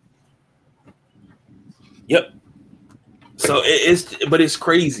 Yep. So it's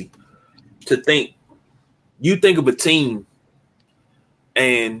crazy to think. You think of a team,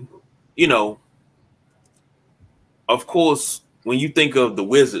 and of course, when you think of the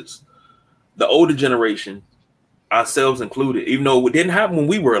Wizards, the older generation, ourselves included, even though it didn't happen when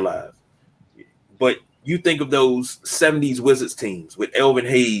we were alive, but you think of those 70s Wizards teams with Elvin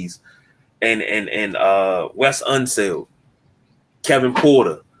Hayes and Wes Unseld, Kevin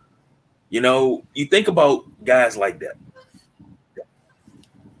Porter. You think about guys like that.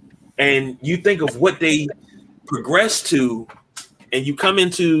 And you think of what they progressed to, and you come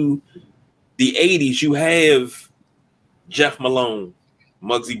into the 80s, you have Jeff Malone,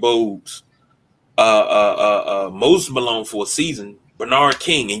 Muggsy Bogues, Moses Malone for a season, Bernard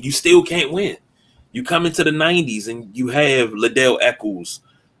King, and you still can't win. You come into the 90s and you have Liddell Eccles,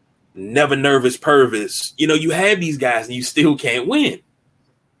 Never Nervous Purvis. You have these guys and you still can't win.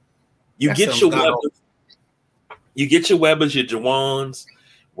 You get your Webbers, your Jawans,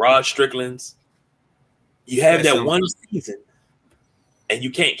 Rod Stricklands. You have that one season and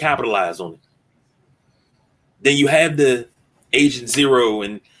you can't capitalize on it. Then you have the Agent Zero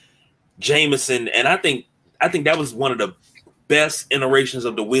and Jameson, and I think that was one of the best iterations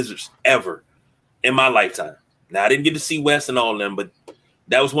of the Wizards ever in my lifetime. Now, I didn't get to see West and all of them, but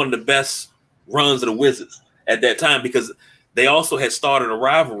that was one of the best runs of the Wizards at that time because they also had started a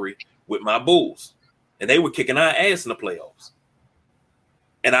rivalry with my Bulls, and they were kicking our ass in the playoffs.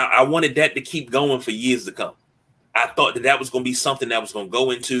 And I wanted that to keep going for years to come. I thought that was going to be something that was going to go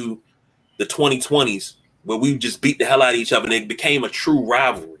into the 2020s where we just beat the hell out of each other, and it became a true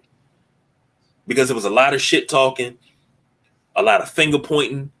rivalry because there was a lot of shit talking, a lot of finger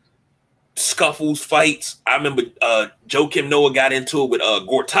pointing, scuffles, fights. I remember Joakim Noah got into it with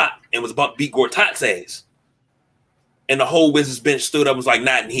Gortat and was about to beat Gortat's ass. And the whole Wizards bench stood up and was like,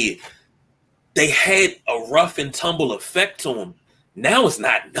 not in here. They had a rough and tumble effect to them. Now it's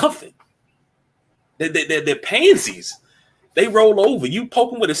not nothing. They're pansies. They roll over. You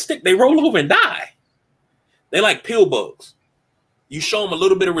poke them with a stick, they roll over and die. They like pill bugs. You show them a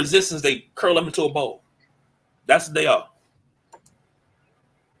little bit of resistance, they curl them into a ball. That's what they are.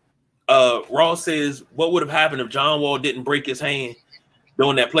 Ross says, what would have happened if John Wall didn't break his hand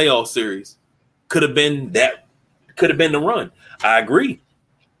during that playoff series? Could have been the run. I agree.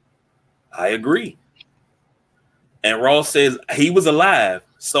 And Ross says he was alive,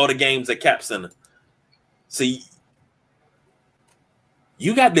 saw the games at Cap Center. See,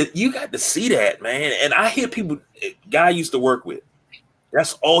 you got to see that, man. And I hear people, guy I used to work with,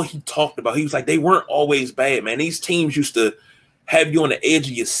 that's all he talked about. He was like, they weren't always bad, man. These teams used to have you on the edge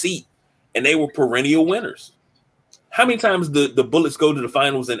of your seat, and they were perennial winners. How many times the Bullets go to the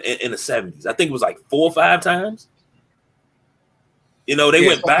finals in the 70s? I think it was like 4 or 5 times. They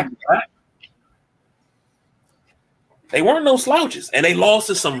went back to back. They weren't no slouches, and they lost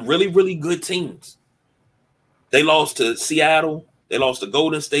to some really, really good teams. They lost to Seattle. They lost to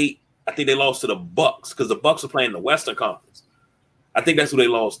Golden State. I think they lost to the Bucks because the Bucks are playing the Western Conference. I think that's who they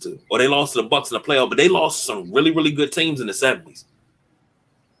lost to. Or they lost to the Bucks in the playoff, but they lost some really, really good teams in the 70s.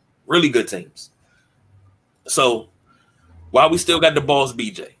 Really good teams. So while we still got the Boss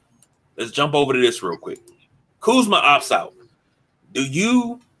BJ, let's jump over to this real quick. Kuzma opts out. Do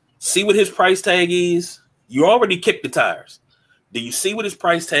you see what his price tag is? You already kicked the tires. Do you see what his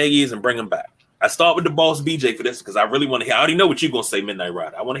price tag is and bring him back? I start with the Boss BJ for this because I really want to hear. I already know what you're going to say, Midnight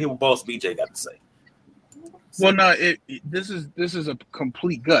Rider. I want to hear what Boss BJ got to say. Well, no, this is a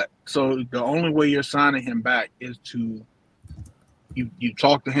complete gut. So the only way you're signing him back is to you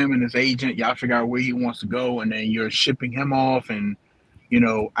talk to him and his agent. Y'all figure out where he wants to go, and then you're shipping him off. And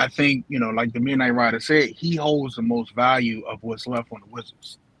I think like the Midnight Rider said, he holds the most value of what's left on the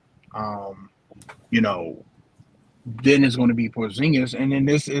Wizards. Then it's going to be Porzingis, and then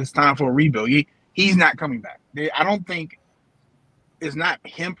this is time for a rebuild. He's not coming back. I don't think it's not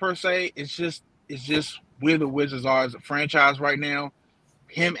him per se. It's just where the Wizards are as a franchise right now.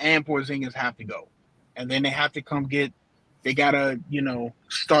 Him and Porzingis have to go, and then they have to come get. They gotta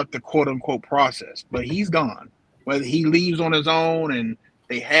start the quote unquote process. But he's gone. Whether he leaves on his own and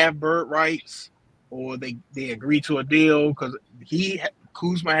they have bird rights, or they agree to a deal because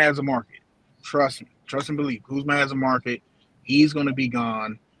Kuzma has a market. Trust and believe. Kuzma has a market. He's going to be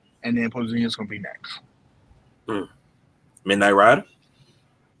gone, and then Porzingis is going to be next. Midnight Rider?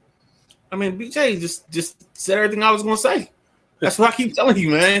 I mean, BJ just said everything I was going to say. That's what I keep telling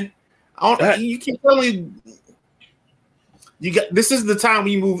you, man. You keep telling me. This is the time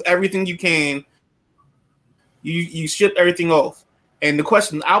when you move everything you can. You ship everything off. And the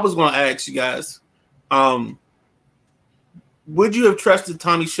question I was going to ask you guys, would you have trusted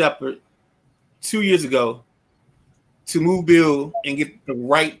Tommy Shepard 2 years ago to move Bill and get the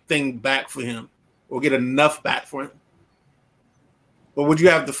right thing back for him, or get enough back for him? Or would you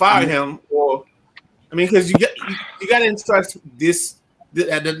have to fire him? Or because you got to entrust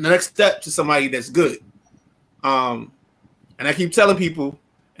the next step to somebody that's good. And I keep telling people,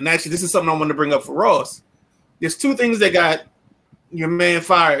 and actually this is something I want to bring up for Ross. There's two things that got your man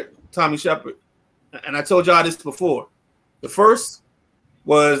fired, Tommy Shepard. And I told y'all this before. The first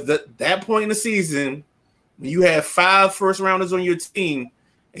was that point in the season when you have 5 first-rounders on your team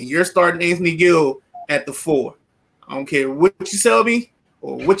and you're starting Anthony Gill at the 4. I don't care what you tell me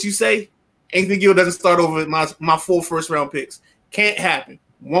or what you say. Anthony Gill doesn't start over my 4 first-round picks. Can't happen.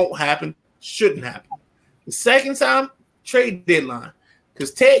 Won't happen. Shouldn't happen. The second time, trade deadline.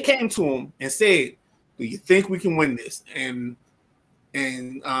 Because Ted came to him and said, do you think we can win this? And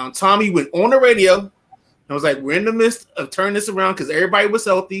Tommy went on the radio and was like, we're in the midst of turning this around because everybody was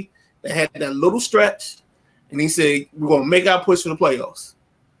healthy. They had that little stretch. And he said, we're going to make our push for the playoffs.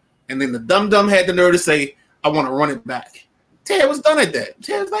 And then the dum-dum had the nerve to say, I want to run it back. Ted was done at that.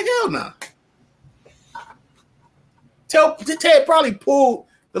 Ted was like, hell no. Ted probably pulled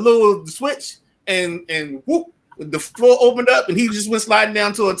the little switch and whoop, the floor opened up and he just went sliding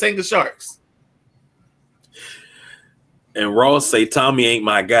down to a tank of sharks. And Ross say Tommy ain't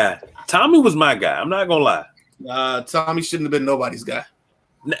my guy. Tommy was my guy. I'm not gonna lie. Tommy shouldn't have been nobody's guy.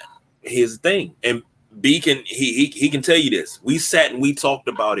 Now, here's the thing, and B can he can tell you this. We sat and we talked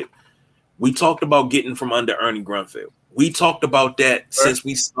about it. We talked about getting from under Ernie Grunfeld. We talked about that since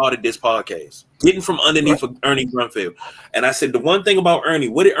we started this podcast. Getting from underneath Ernie Grunfeld. And I said the one thing about Ernie,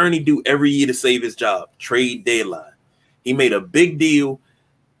 what did Ernie do every year to save his job? Trade deadline. He made a big deal.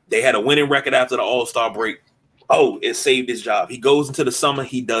 They had a winning record after the All-Star break. Oh, it saved his job. He goes into the summer.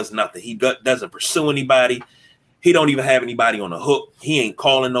 He does nothing. He doesn't pursue anybody. He don't even have anybody on the hook. He ain't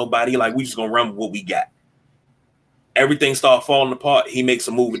calling nobody. Like, we just going to run with what we got. Everything started falling apart. He makes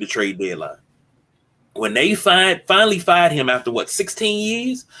a move at the trade deadline. When they finally fired him after, 16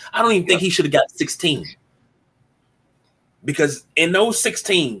 years? I don't even think he should have got 16. Because in those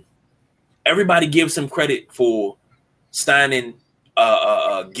 16, everybody gives him credit for signing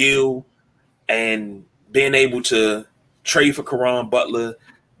Gill and being able to trade for Caron Butler,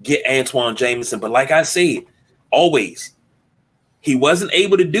 get Antoine Jameson. But like I said, always, he wasn't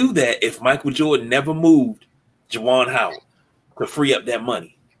able to do that if Michael Jordan never moved Juwan Howard to free up that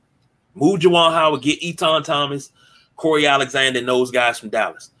money. Move Juwan Howard, get Eton Thomas, Corey Alexander, and those guys from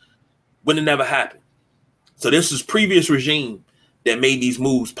Dallas. Wouldn't have never happened. So this was previous regime that made these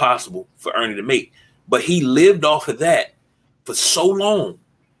moves possible for Ernie to make. But he lived off of that for so long.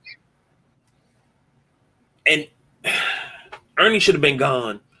 And Ernie should have been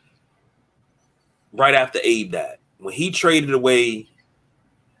gone right after Abe died. When he traded away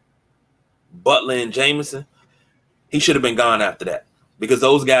Butler and Jameson, he should have been gone after that because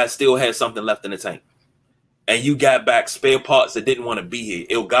those guys still had something left in the tank. And you got back spare parts that didn't want to be here.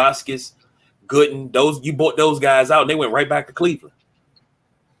 Ilgauskas, Gooden, you bought those guys out and they went right back to Cleveland.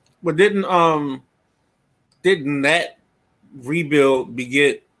 But didn't that rebuild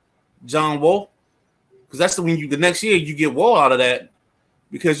beget John Wall? Because that's the next year you get Wall out of that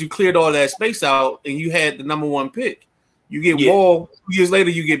because you cleared all that space out and you had the number one pick. You get Wall 2 years later,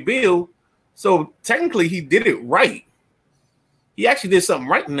 you get Bill. So technically, he did it right. He actually did something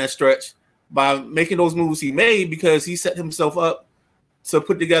right in that stretch by making those moves he made because he set himself up to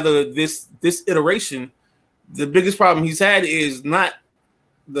put together this iteration. The biggest problem he's had is not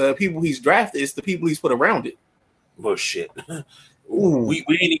the people he's drafted; it's the people he's put around it. Bullshit.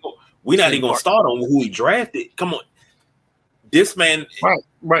 We not even gonna start on who he drafted. Come on, this man,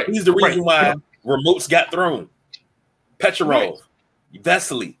 right? He's the reason why remotes got thrown. Petrov,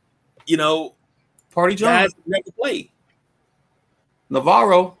 Vesely, Party John guys never played.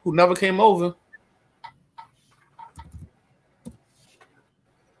 Navarro, who never came over.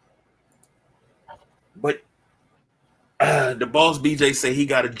 But the boss BJ say he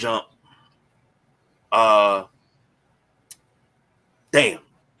got to jump. Damn.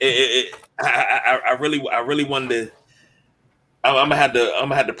 I really wanted to. I'm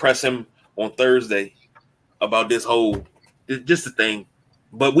gonna have to press him on Thursday about this whole just the thing.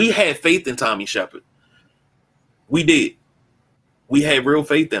 But we had faith in Tommy Shepard. We did. We had real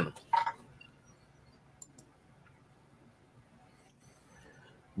faith in him.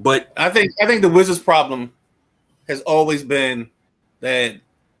 But I think the Wizards' problem has always been that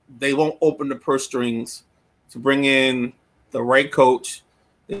they won't open the purse strings to bring in the right coach.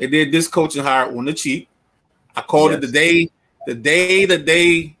 They did this coaching hire on the cheap. I called it the day that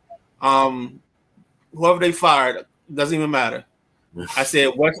they whoever they fired, doesn't even matter. I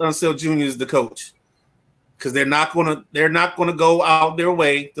said Wes Unseld Jr. is the coach because they're not gonna go out their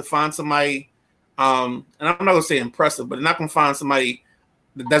way to find somebody. And I'm not gonna say impressive, but they're not gonna find somebody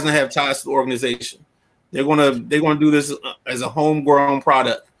that doesn't have ties to the organization. They're gonna do this as a homegrown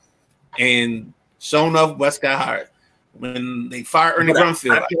product. And sure enough, Wes got hired. When they fired Ernie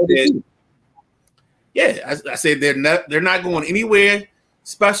Grunfeld, I said they're not going anywhere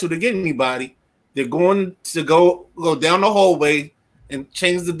special to get anybody. They're going to go down the hallway and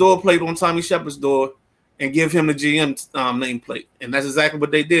change the door plate on Tommy Shepard's door and give him the GM nameplate. And that's exactly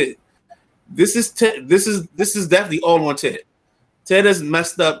what they did. This is definitely all on Ted. Ted has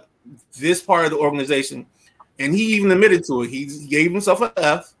messed up this part of the organization, and he even admitted to it. He gave himself an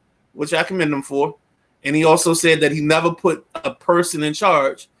F, which I commend him for, and he also said that he never put a person in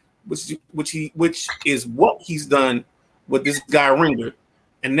charge, which is what he's done with this guy Ringer.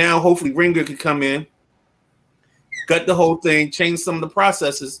 And now hopefully Ringer can come in, gut the whole thing, change some of the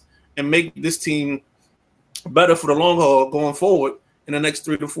processes, and make this team better for the long haul going forward in the next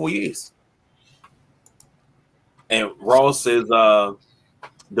 3 to 4 years. And Ross says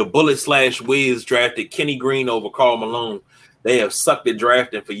the Bullet/Wiz drafted Kenny Green over Karl Malone. They have sucked at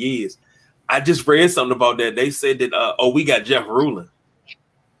drafting for years. I just read something about that. They said that we got Jeff Rulin,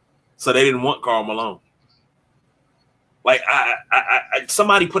 so they didn't want Karl Malone. Like I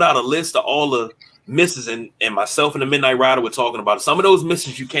somebody put out a list of all the misses, and myself and the Midnight Rider were talking about it. Some of those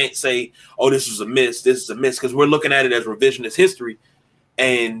misses you can't say, "Oh, this was a miss. This is a miss," because we're looking at it as revisionist history.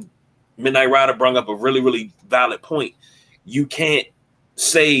 And Midnight Rider brought up a really, really valid point. You can't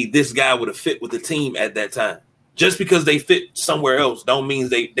say this guy would have fit with the team at that time. Just because they fit somewhere else don't mean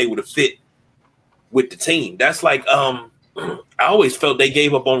they would have fit with the team. That's like I always felt they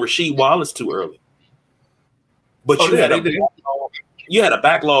gave up on Rasheed Wallace too early. But you had a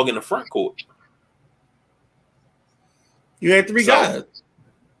backlog in the front court. You had 3 guys.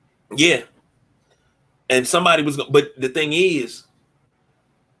 Yeah. And somebody was – but the thing is,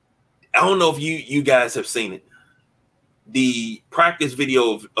 I don't know if you guys have seen it. The practice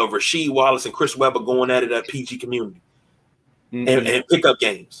video of Rasheed Wallace and Chris Webber going at it at PG Community and pickup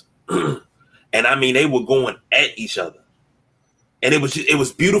games. And, I mean, they were going at each other. And it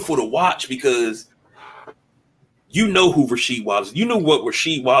was beautiful to watch because you know who Rasheed Wallace – you knew what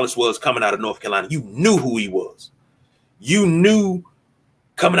Rasheed Wallace was coming out of North Carolina. You knew who he was. You knew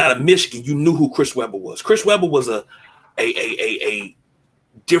coming out of Michigan, you knew who Chris Webber was. Chris Webber was a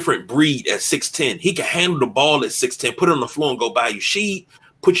different breed at 6'10". He can handle the ball at 6'10", put it on the floor and go by you. She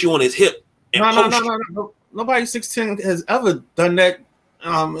put you on his hip. And no. Nobody 6'10" has ever done that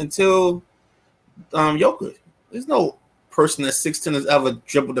until Jokic. There's no person that 6'10" has ever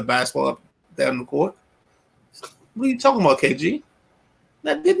dribbled the basketball up down the court. What are you talking about, KG?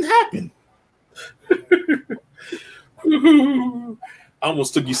 That didn't happen. I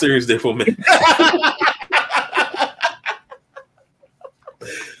almost took you serious there for a minute.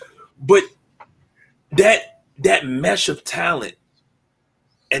 But that mesh of talent,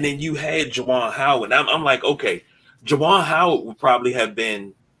 and then you had Juwan Howard. I'm like, okay, Juwan Howard would probably have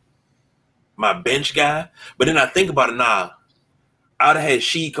been my bench guy. But then I think about it, nah, I'd have had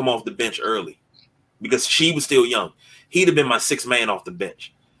Sheed come off the bench early because Sheed was still young. He'd have been my sixth man off the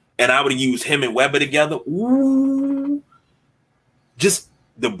bench. And I would have used him and Weber together. Ooh. Just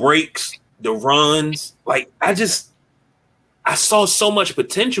the breaks, the runs. Like, I saw so much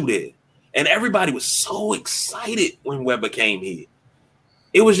potential there. And everybody was so excited when Weber came here.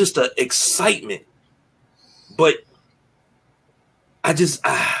 It was just an excitement. But I just,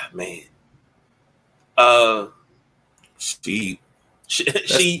 man. She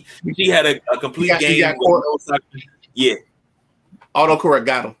had a complete game. Yeah. Autocorrect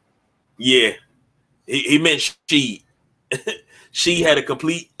got him. Yeah. He meant she. She had a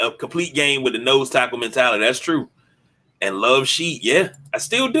complete game with the nose tackle mentality. That's true. And love Sheed. Yeah, I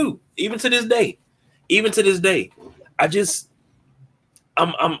still do. Even to this day.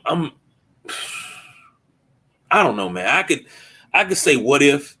 I'm I don't know, man. I could say what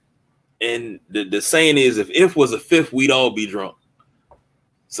if, and the saying is if was a fifth, we'd all be drunk.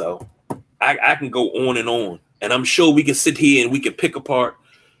 So I can go on, and I'm sure we can sit here and we can pick apart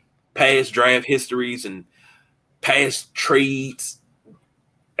past draft histories and past trades,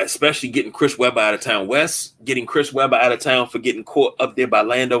 especially getting Chris Webber out of town. Wes getting Chris Webber out of town for getting caught up there by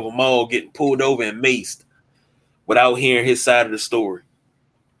Landover Mall, getting pulled over and maced without hearing his side of the story.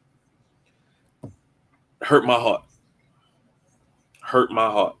 Hurt my heart.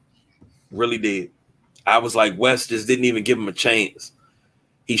 Really did. I was like, Wes just didn't even give him a chance.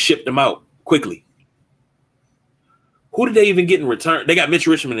 He shipped him out quickly. Who did they even get in return? They got Mitch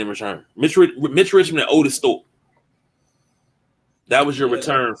Richmond in return. Mitch Richmond and Otis Thorpe. That was your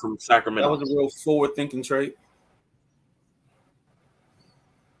return from Sacramento. That was a real forward-thinking trade.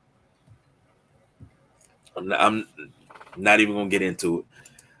 I'm not even going to get into it.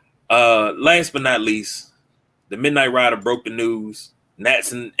 Last but not least, the Midnight Rider broke the news.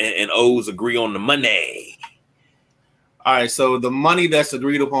 Nats and O's agree on the money. All right, so the money that's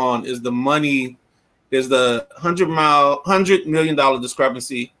agreed upon is the $100 million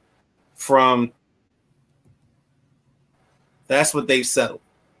discrepancy from. That's what they've settled.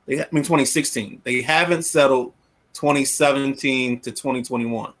 2016. They haven't settled 2017 to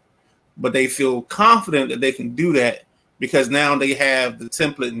 2021, but they feel confident that they can do that because now they have the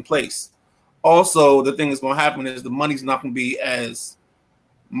template in place. Also, the thing that's going to happen is the money's not going to be as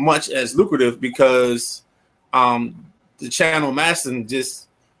much as lucrative because the channel Masson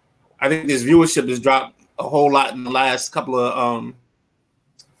I think this viewership has dropped a whole lot in the last couple of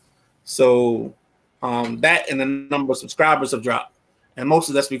that and the number of subscribers have dropped. And most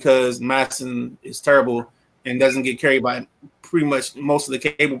of that's because Masson is terrible and doesn't get carried by pretty much most of the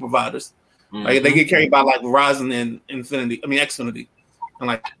cable providers. Mm-hmm. Like they get carried by like Verizon and Xfinity. And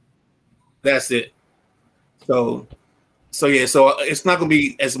like that's it. So it's not gonna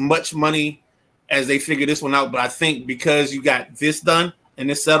be as much money as they figure this one out. But I think because you got this done and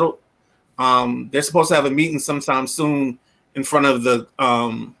this settled, they're supposed to have a meeting sometime soon in front of the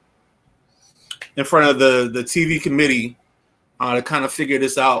TV committee to kind of figure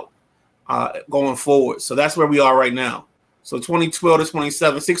this out going forward. So that's where we are right now. So 2012 to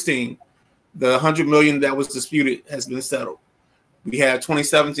 2016, the $100 million that was disputed has been settled. We have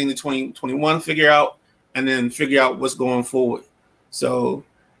 2017 to 2021 figure out, and then figure out what's going forward. So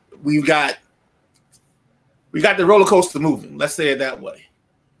we got the roller coaster moving. Let's say it that way.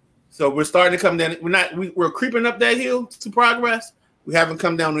 So we're starting to come down. We're creeping up that hill to progress. We haven't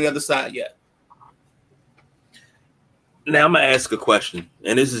come down to the other side yet. Now I'm gonna ask a question,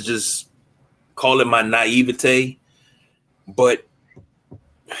 and this is just call it my naivete, but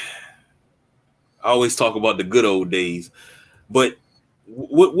I always talk about the good old days. But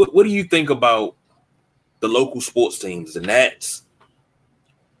what do you think about the local sports teams, the Nats,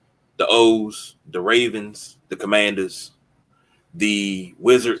 the O's, the Ravens, the Commanders, the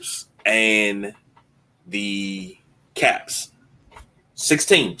Wizards, and the Caps? 6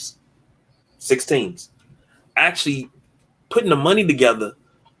 teams. Actually putting the money together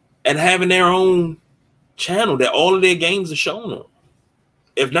and having their own channel that all of their games are shown on.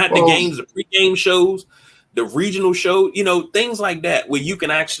 If not the games, the pregame shows, the regional show, things like that, where you can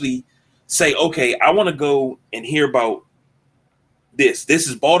actually say, okay, I want to go and hear about this. This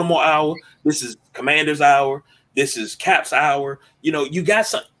is Baltimore hour. This is Commanders hour. This is Caps hour. You got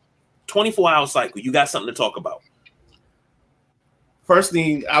some 24-hour cycle. You got something to talk about.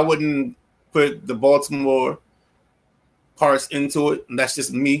 Personally, I wouldn't put the Baltimore parts into it, and that's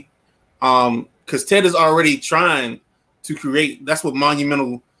just me. Because Ted is already trying to create. That's what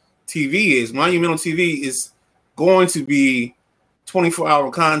Monumental TV is. Monumental TV is going to be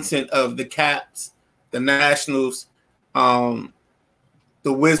 24-hour content of the Caps, the Nationals, the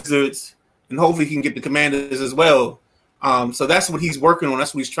Wizards, and hopefully he can get the Commanders as well. So that's what he's working on.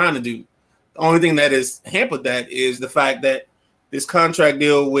 That's what he's trying to do. The only thing that has hampered that is the fact that this contract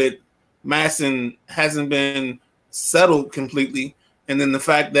deal with Masson hasn't been settled completely, and then the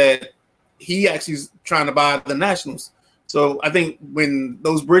fact that he actually is trying to buy the Nationals. So I think when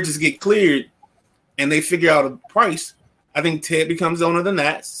those bridges get cleared and they figure out a price, I think Ted becomes owner of the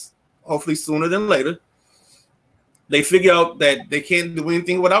Nats, hopefully sooner than later. They figure out that they can't do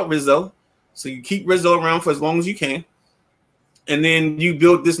anything without Rizzo, so you keep Rizzo around for as long as you can, and then you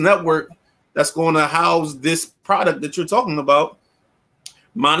build this network that's going to house this product that you're talking about,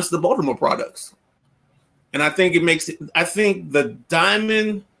 minus the Baltimore products. And I think it makes it. I think the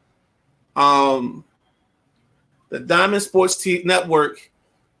Diamond Sports Network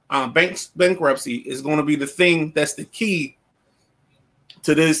bankruptcy is going to be the thing that's the key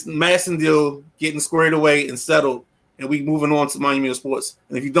to this Masson deal getting squared away and settled, and we moving on to Miami Sports.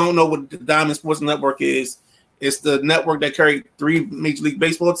 And if you don't know what the Diamond Sports Network is, it's the network that carried 3 Major League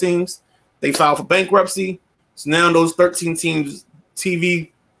Baseball teams. They filed for bankruptcy, so now those 13 teams'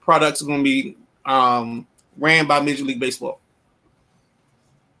 TV products are going to be ran by Major League Baseball.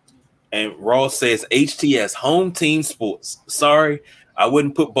 And Ross says HTS, home team sports. Sorry, I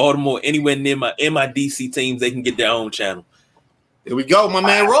wouldn't put Baltimore anywhere near my DC teams. They can get their own channel. There we go, my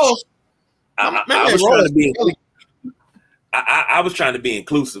man Ross. I was trying to be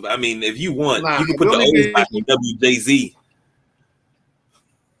inclusive. I mean, if you want, you can put the old back on WJZ.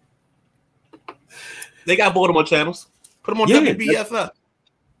 They got Baltimore channels. Put them on WBFF.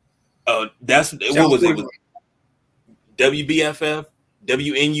 That's what was it? WBFF,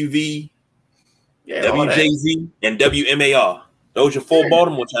 WNUV, WJZ, and WMAR. Those are 4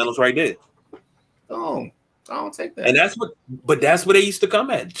 Baltimore channels right there. Oh, I don't take that. And that's what they used to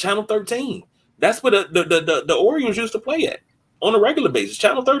come at. Channel 13. That's what the Orioles used to play at on a regular basis.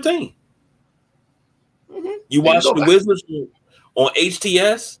 Channel 13. Mm-hmm. You watch the Wizards on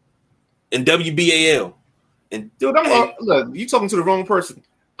HTS and WBAL. And dude, look, you talking to the wrong person.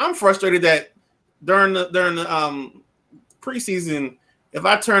 I'm frustrated that during the preseason, if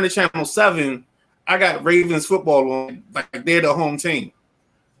I turn to channel 7, I got Ravens football on, like they're the home team.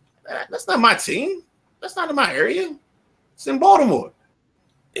 That's not my team. That's not in my area. It's in Baltimore.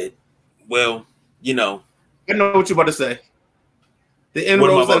 Well, you know. I know what you're about to say. The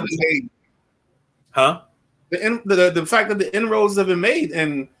inroads have been made. Huh? The fact that the inroads have been made,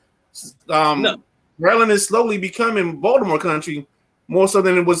 and Maryland is slowly becoming Baltimore country more so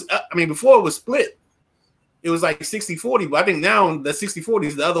than it was. I mean, before it was split. It was like 60-40, but I think now the 60-40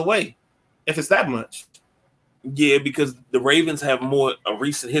 is the other way, if it's that much. Yeah, because the Ravens have a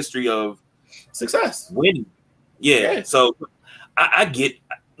recent history of success. Winning. Yeah. So I get,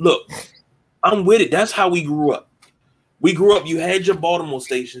 look, I'm with it. That's how we grew up. We grew up, you had your Baltimore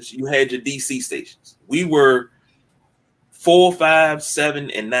stations, you had your DC stations. We were 4, 5, 7,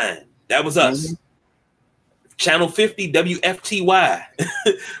 and 9. That was us. Mm-hmm. Channel 50, WFTY,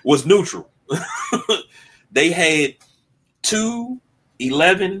 was neutral. They had 2,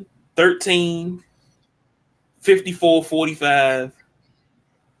 11, 13, 54, 45,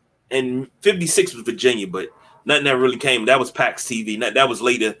 and 56 was Virginia, but nothing that really came. That was PAX TV. That was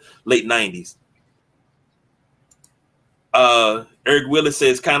late 90s. Eric Willis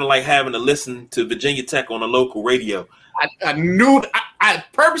says kind of like having to listen to Virginia Tech on a local radio. I knew I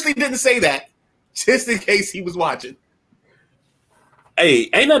purposely didn't say that just in case he was watching. Hey,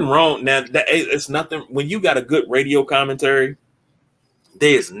 ain't nothing wrong now. It's nothing when you got a good radio commentary.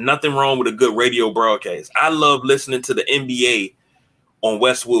 There's nothing wrong with a good radio broadcast. I love listening to the NBA on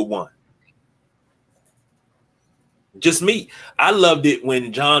Westwood One. Just me. I loved it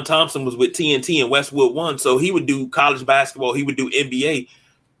when John Thompson was with TNT and Westwood One. So he would do college basketball. He would do NBA.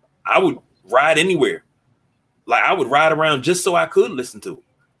 I would ride anywhere. Like I would ride around just so I could listen to it.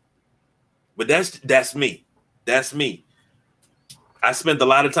 But that's me. That's me. I spent a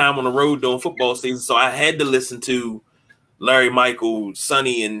lot of time on the road during football season, so I had to listen to Larry, Michael,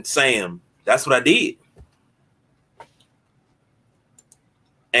 Sonny, and Sam. That's what I did.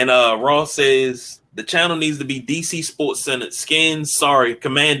 And Ross says the channel needs to be DC Sports Center. Skins, sorry,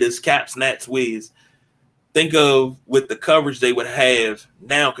 Commanders, Caps, Nats, Wiz. Think of with the coverage they would have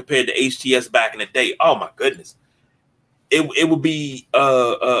now compared to HTS back in the day. Oh my goodness. It would be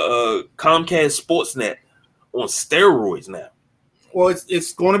Comcast Sportsnet on steroids now. Well,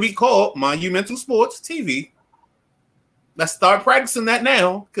 it's going to be called Monumental Sports TV. Let's start practicing that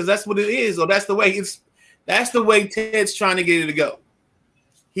now, because that's what it is, or that's the way Ted's trying to get it to go.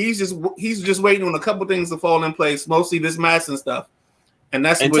 He's just waiting on a couple things to fall in place, mostly this Masson stuff, and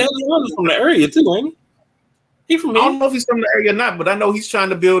that's and Ted's from the area too, ain't he? He from here. I don't know if he's from the area or not, but I know he's trying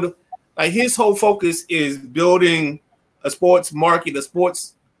to build Like his whole focus is building a sports market,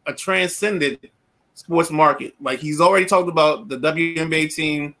 a transcendent sports market. Like he's already talked about the WNBA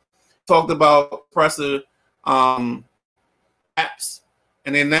team, talked about presser apps,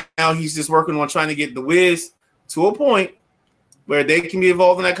 and then now he's just working on trying to get the Wiz to a point where they can be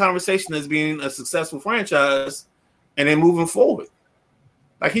involved in that conversation as being a successful franchise and then moving forward.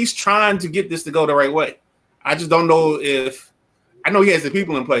 Like he's trying to get this to go the right way. I just don't know if – I know he has the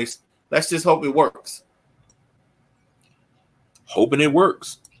people in place. Let's just hope it works. Hoping it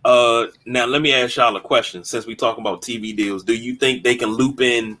works. Now, let me ask y'all a question. Since we talk about TV deals, do you think they can loop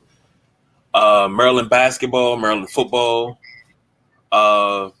in Maryland basketball, Maryland football,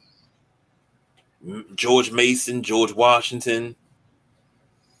 George Mason, George Washington,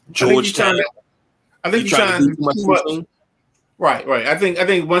 Georgetown? I think you're trying to do too much. Right. I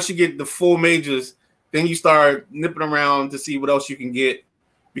think once you get the full majors, then you start nipping around to see what else you can get.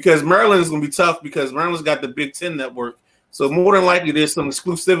 Because Maryland is going to be tough because Maryland's got the Big Ten network. So more than likely there's some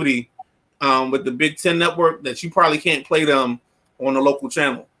exclusivity with the Big Ten network that you probably can't play them on the local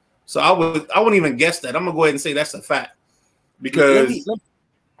channel. So I wouldn't even guess that. I'm going to go ahead and say that's a fact. Because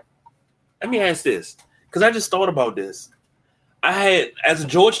let me ask this, because I just thought about this. As a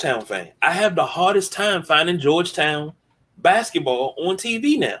Georgetown fan, I have the hardest time finding Georgetown basketball on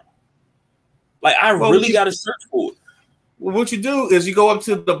TV now. Like, I really got to search for it. Well, what you do is you go up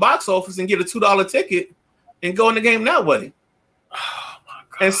to the box office and get a $2 ticket and go in the game that way. Oh, my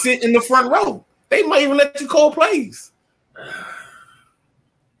God. And sit in the front row. They might even let you call plays.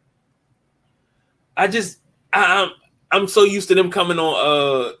 I'm so used to them coming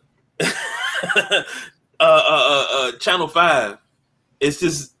on Channel 5. It's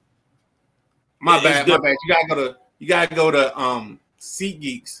just my bad. You gotta go to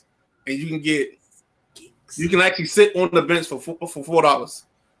SeatGeeks, and you can actually sit on the bench for $4.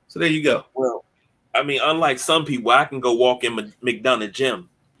 So there you go. Well, I mean, unlike some people, I can go walk in McDonough gym.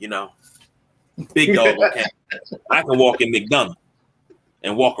 You know, big dog. I can walk in McDonough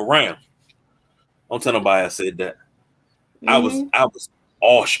and walk around. Don't tell nobody I said that. Mm-hmm. I was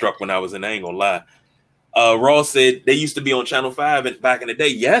awestruck when I was in. I ain't gonna lie. Ross said they used to be on Channel 5 back in the day.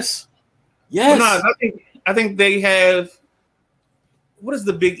 Yes. Well, no, I think they have. What is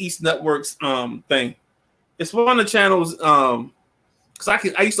the Big East Networks thing? It's one of the channels.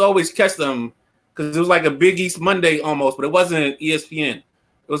 Because I used to always catch them because it was like a Big East Monday almost, but it wasn't ESPN. It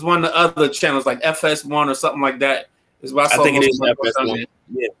was one of the other channels like FS1 or something like that. Is what I saw. I think it is FS1.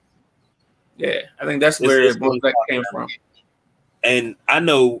 Yeah, I think that's where most of that came from. And I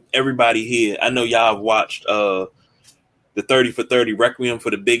know everybody here. I know y'all have watched the 30 for 30 Requiem for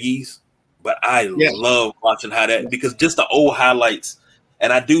the Big East, but I love watching how that, because just the old highlights.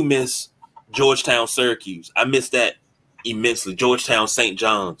 And I do miss Georgetown, Syracuse. I miss that immensely. Georgetown, St.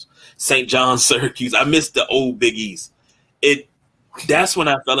 John's, Syracuse. I miss the old Big East. That's when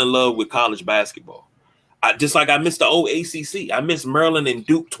I fell in love with college basketball. Just like I miss the old ACC. I miss Maryland and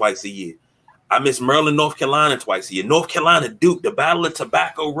Duke twice a year. I miss Maryland, North Carolina twice a year. North Carolina, Duke, the Battle of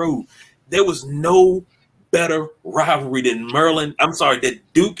Tobacco Road. There was no better rivalry than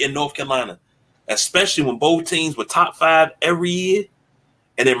Duke and North Carolina, especially when both teams were top 5 every year.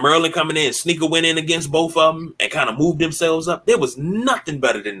 And then Maryland coming in and sneak a win in against both of them and kind of move themselves up. There was nothing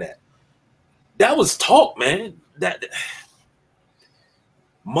better than that. That was talk, man. That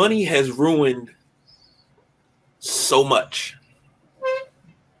money has ruined so much.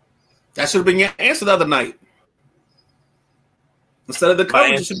 That should have been your answer the other night. Instead of the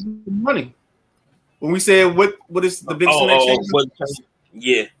coverage, it should have been money. When we said what is the biggest thing that changed?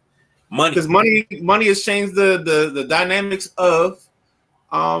 Yeah, money. Because money has changed the dynamics of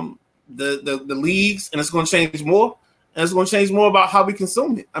the leagues, and it's going to change more. And it's going to change more about how we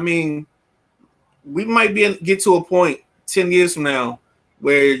consume it. I mean, we might get to a point 10 years from now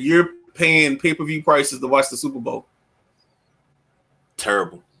where you're paying pay-per-view prices to watch the Super Bowl.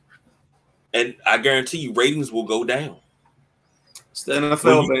 Terrible. And I guarantee you ratings will go down. It's the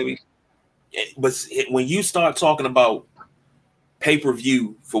NFL, baby. But when you start talking about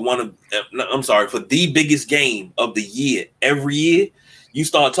pay-per-view for for the biggest game of the year every year, you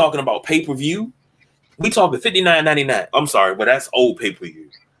start talking about pay-per-view, we talking $59.99. I'm sorry, but that's old pay-per-view.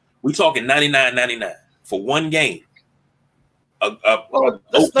 We talking $99.99 for one game.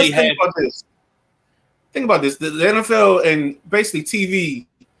 Let's think about this. Think about this. The NFL and basically TV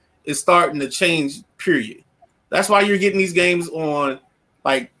is starting to change, period. That's why you're getting these games on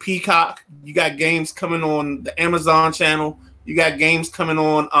like Peacock. You got games coming on the Amazon channel. You got games coming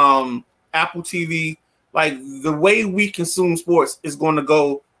on Apple TV. Like, the way we consume sports is going to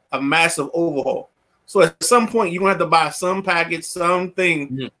go a massive overhaul. So at some point, you're going to have to buy some package,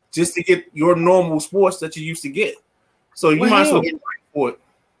 something just to get your normal sports that you used to get. So you might as well get right for it.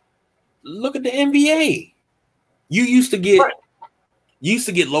 Look at the NBA. You used to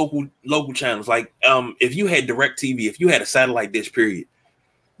get local channels. Like if you had DirecTV, if you had a satellite dish, period,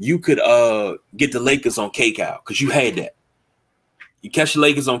 you could get the Lakers on KCal because you had that. You catch the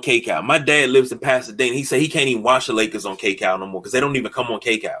Lakers on KCal. My dad lives in Pasadena. He said he can't even watch the Lakers on KCal no more because they don't even come on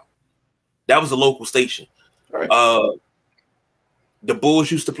KCal. That was a local station. Right. The Bulls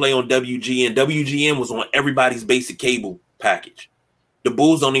used to play on WGN. WGN was on everybody's basic cable package. The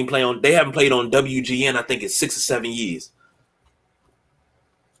Bulls don't even play on. They haven't played on WGN. I think in 6 or 7 years.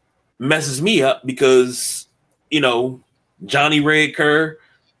 Messes me up because Johnny Red Kerr,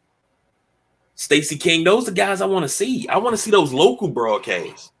 Stacey King. Those are the guys I want to see. I want to see those local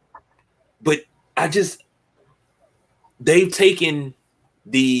broadcasts. But they've taken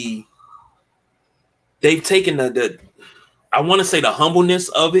the I want to say the humbleness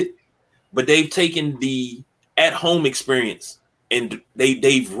of it, but they've taken the at-home experience and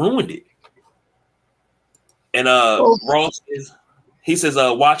they've ruined it. And Ross says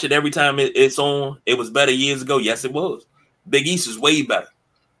watch it every time it's on. It was better years ago. Yes, it was. Big East is way better.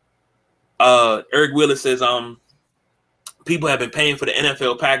 Eric Wheeler says people have been paying for the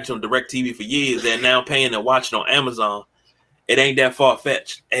NFL package on DirecTV for years. They're now paying and watching on Amazon. It ain't that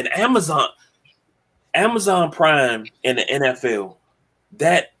far-fetched. And Amazon Prime and the NFL,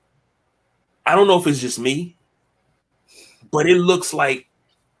 that I don't know if it's just me, but it looks like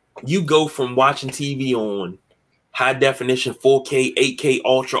you go from watching TV on high definition, 4K, 8K,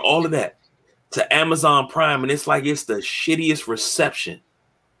 Ultra, all of that, to Amazon Prime, and it's like it's the shittiest reception.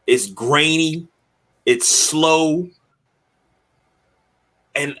 It's grainy, it's slow,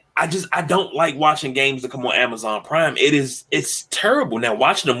 and I don't like watching games that come on Amazon Prime. It's terrible. Now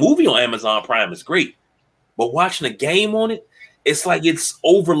watching a movie on Amazon Prime is great. But watching a game on it, it's like it's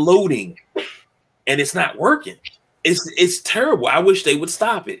overloading and it's not working. It's terrible. I wish they would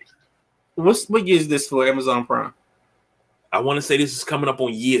stop it. What year is this for Amazon Prime? I want to say this is coming up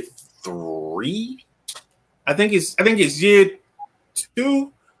on year 3. I think it's year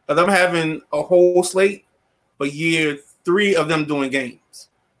 2 of them having a whole slate, but year 3 of them doing games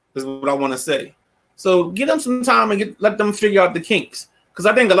is what I want to say. So give them some time and let them figure out the kinks. Because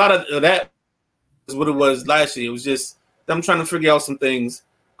I think a lot of that is what it was last year. It was just them trying to figure out some things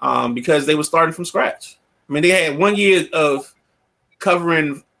because they were starting from scratch. I mean, they had 1 year of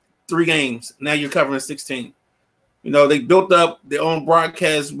covering 3 games. Now you're covering 16. They built up their own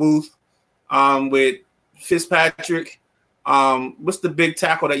broadcast booth with Fitzpatrick. What's the big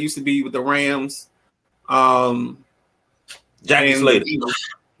tackle that used to be with the Rams? Jackie Slater.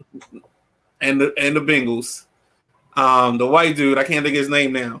 And the Bengals. The white dude, I can't think of his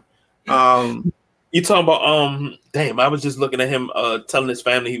name now. You talking about damn, I was just looking at him telling his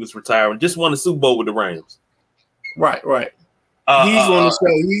family he was retiring. Just won a Super Bowl with the Rams. Right. He's on the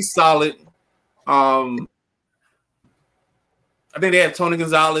show. He's solid. I think they have Tony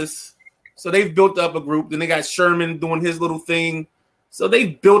Gonzalez. So they've built up a group. Then they got Sherman doing his little thing. So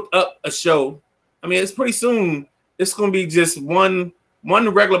they've built up a show. I mean, it's pretty soon. It's going to be just one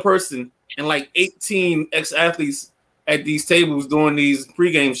regular person and like 18 ex-athletes at these tables doing these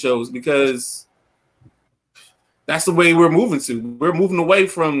pregame shows because that's the way we're moving to. We're moving away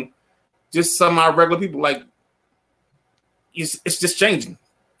from just some of our regular people. Like, it's just changing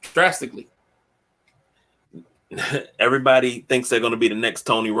drastically. Everybody thinks they're going to be the next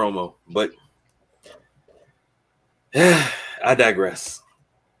Tony Romo, but I digress.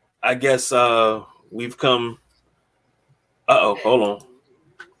 I guess we've come. Hold on.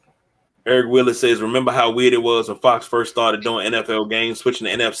 Eric Wheeler says, remember how weird it was when Fox first started doing NFL games, switching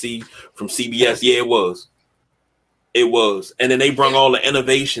to NFC from CBS? Yeah, it was. It was. And then they brought all the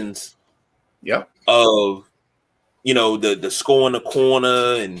innovations of, the score in the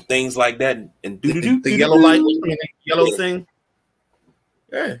corner and things like that. And the yellow light, yellow thing.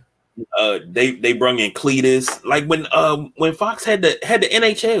 Yeah. They brung in Cletus. Like when Fox had the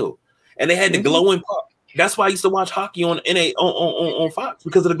NHL and they had the glowing puck. That's why I used to watch hockey on Fox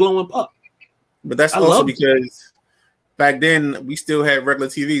because of the glowing puck. But that's also because back then we still had regular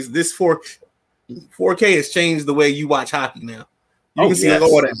TVs. This 4K has changed the way you watch hockey now. You can see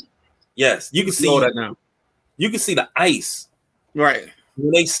all that. Yes, you can see all that now. You can see the ice. Right.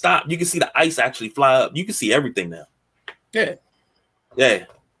 When they stop, you can see the ice actually fly up. You can see everything now. Yeah. Yeah.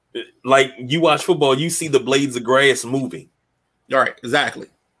 Like you watch football, you see the blades of grass moving. All right, exactly.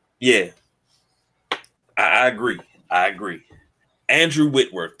 Yeah. I agree. Andrew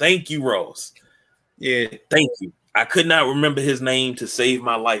Whitworth. Thank you, Ross. Yeah. Thank you. I could not remember his name to save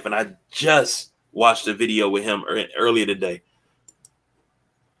my life, and I just watched a video with him earlier today.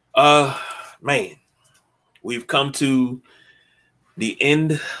 Man, we've come to the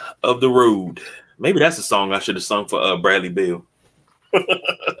end of the road. Maybe that's a song I should have sung for Bradley Beal.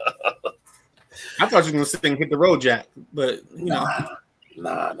 I thought you were gonna sing "Hit the Road Jack," but you know,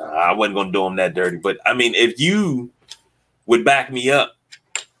 nah, I wasn't gonna do him that dirty. But I mean, if you would back me up,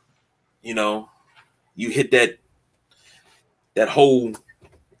 you know, you hit that whole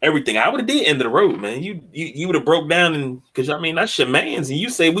everything. I would have did End of the Road, man. You would have broke down, and because I mean that's your man's, and you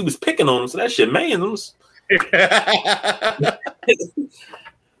say we was picking on him, so that's your man's.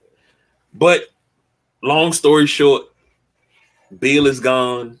 But long story short, Beal is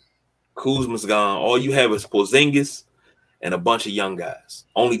gone, Kuzma's gone. All you have is Porzingis and a bunch of young guys.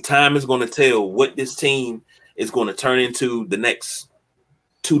 Only time is going to tell what this team is going to turn into the next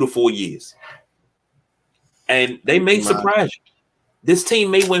 2 to 4 years. And they may surprise you. This team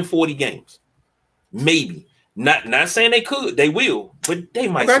may win 40 games. Maybe. Not saying they could. They will. But they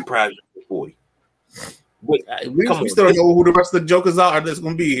might surprise you with 40. But, we still don't know who the rest of the jokers are that's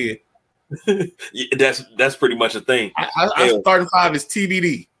going to be here. Yeah, that's pretty much a thing. Our starting five is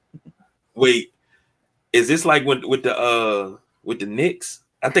TBD. Wait, is this like with the Knicks?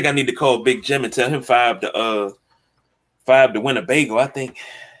 I think I need to call Big Jim and tell him 5 to Winnebago. I think.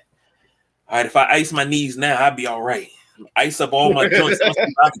 All right, if I ice my knees now, I'll be all right. Ice up all my joints. I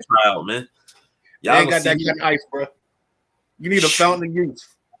can try out, man. Y'all ain't got that kind of ice, bro. You need a fountain of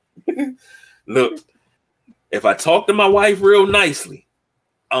youth. Look, if I talk to my wife real nicely,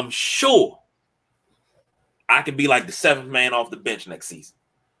 I'm sure I can be like the 7th man off the bench next season.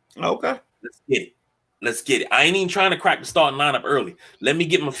 Okay. Let's get it. I ain't even trying to crack the starting lineup early. Let me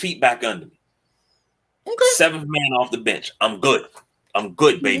get my feet back under me. Okay. 7th man off the bench. I'm good,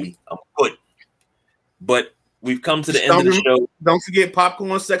 baby. I'm good. But we've come to the end of the show. Don't forget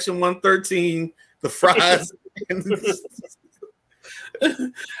popcorn section 113, the fries.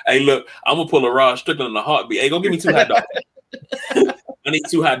 Hey, look, I'm going to pull a Rod Strickland in a heartbeat. Hey, go give me 2 hot dogs. I need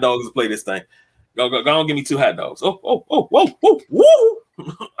 2 hot dogs to play this thing. Go on, give me 2 hot dogs. Oh, woo.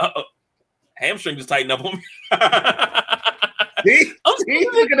 Hamstring just tightened up on me. See,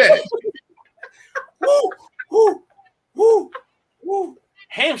 look at that. Woo.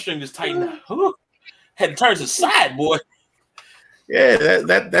 Hamstring just tightened up. Had to turn to the side, boy. Yeah,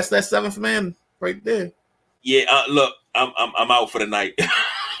 that's that 7th man right there. Yeah, look, I'm out for the night.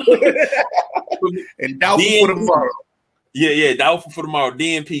 And doubtful for tomorrow. Yeah, doubtful for tomorrow.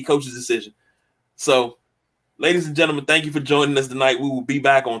 DNP coach's decision. So, ladies and gentlemen, thank you for joining us tonight. We will be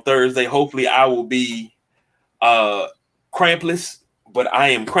back on Thursday. Hopefully, I will be crampless, but I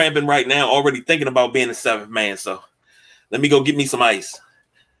am cramping right now, already thinking about being the 7th man. So, let me go get me some ice.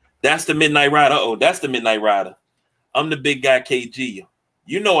 That's the Midnight Rider. That's the Midnight Rider. I'm the big guy, KG.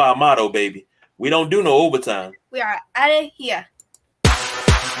 You know our motto, baby. We don't do no overtime. We are out of here.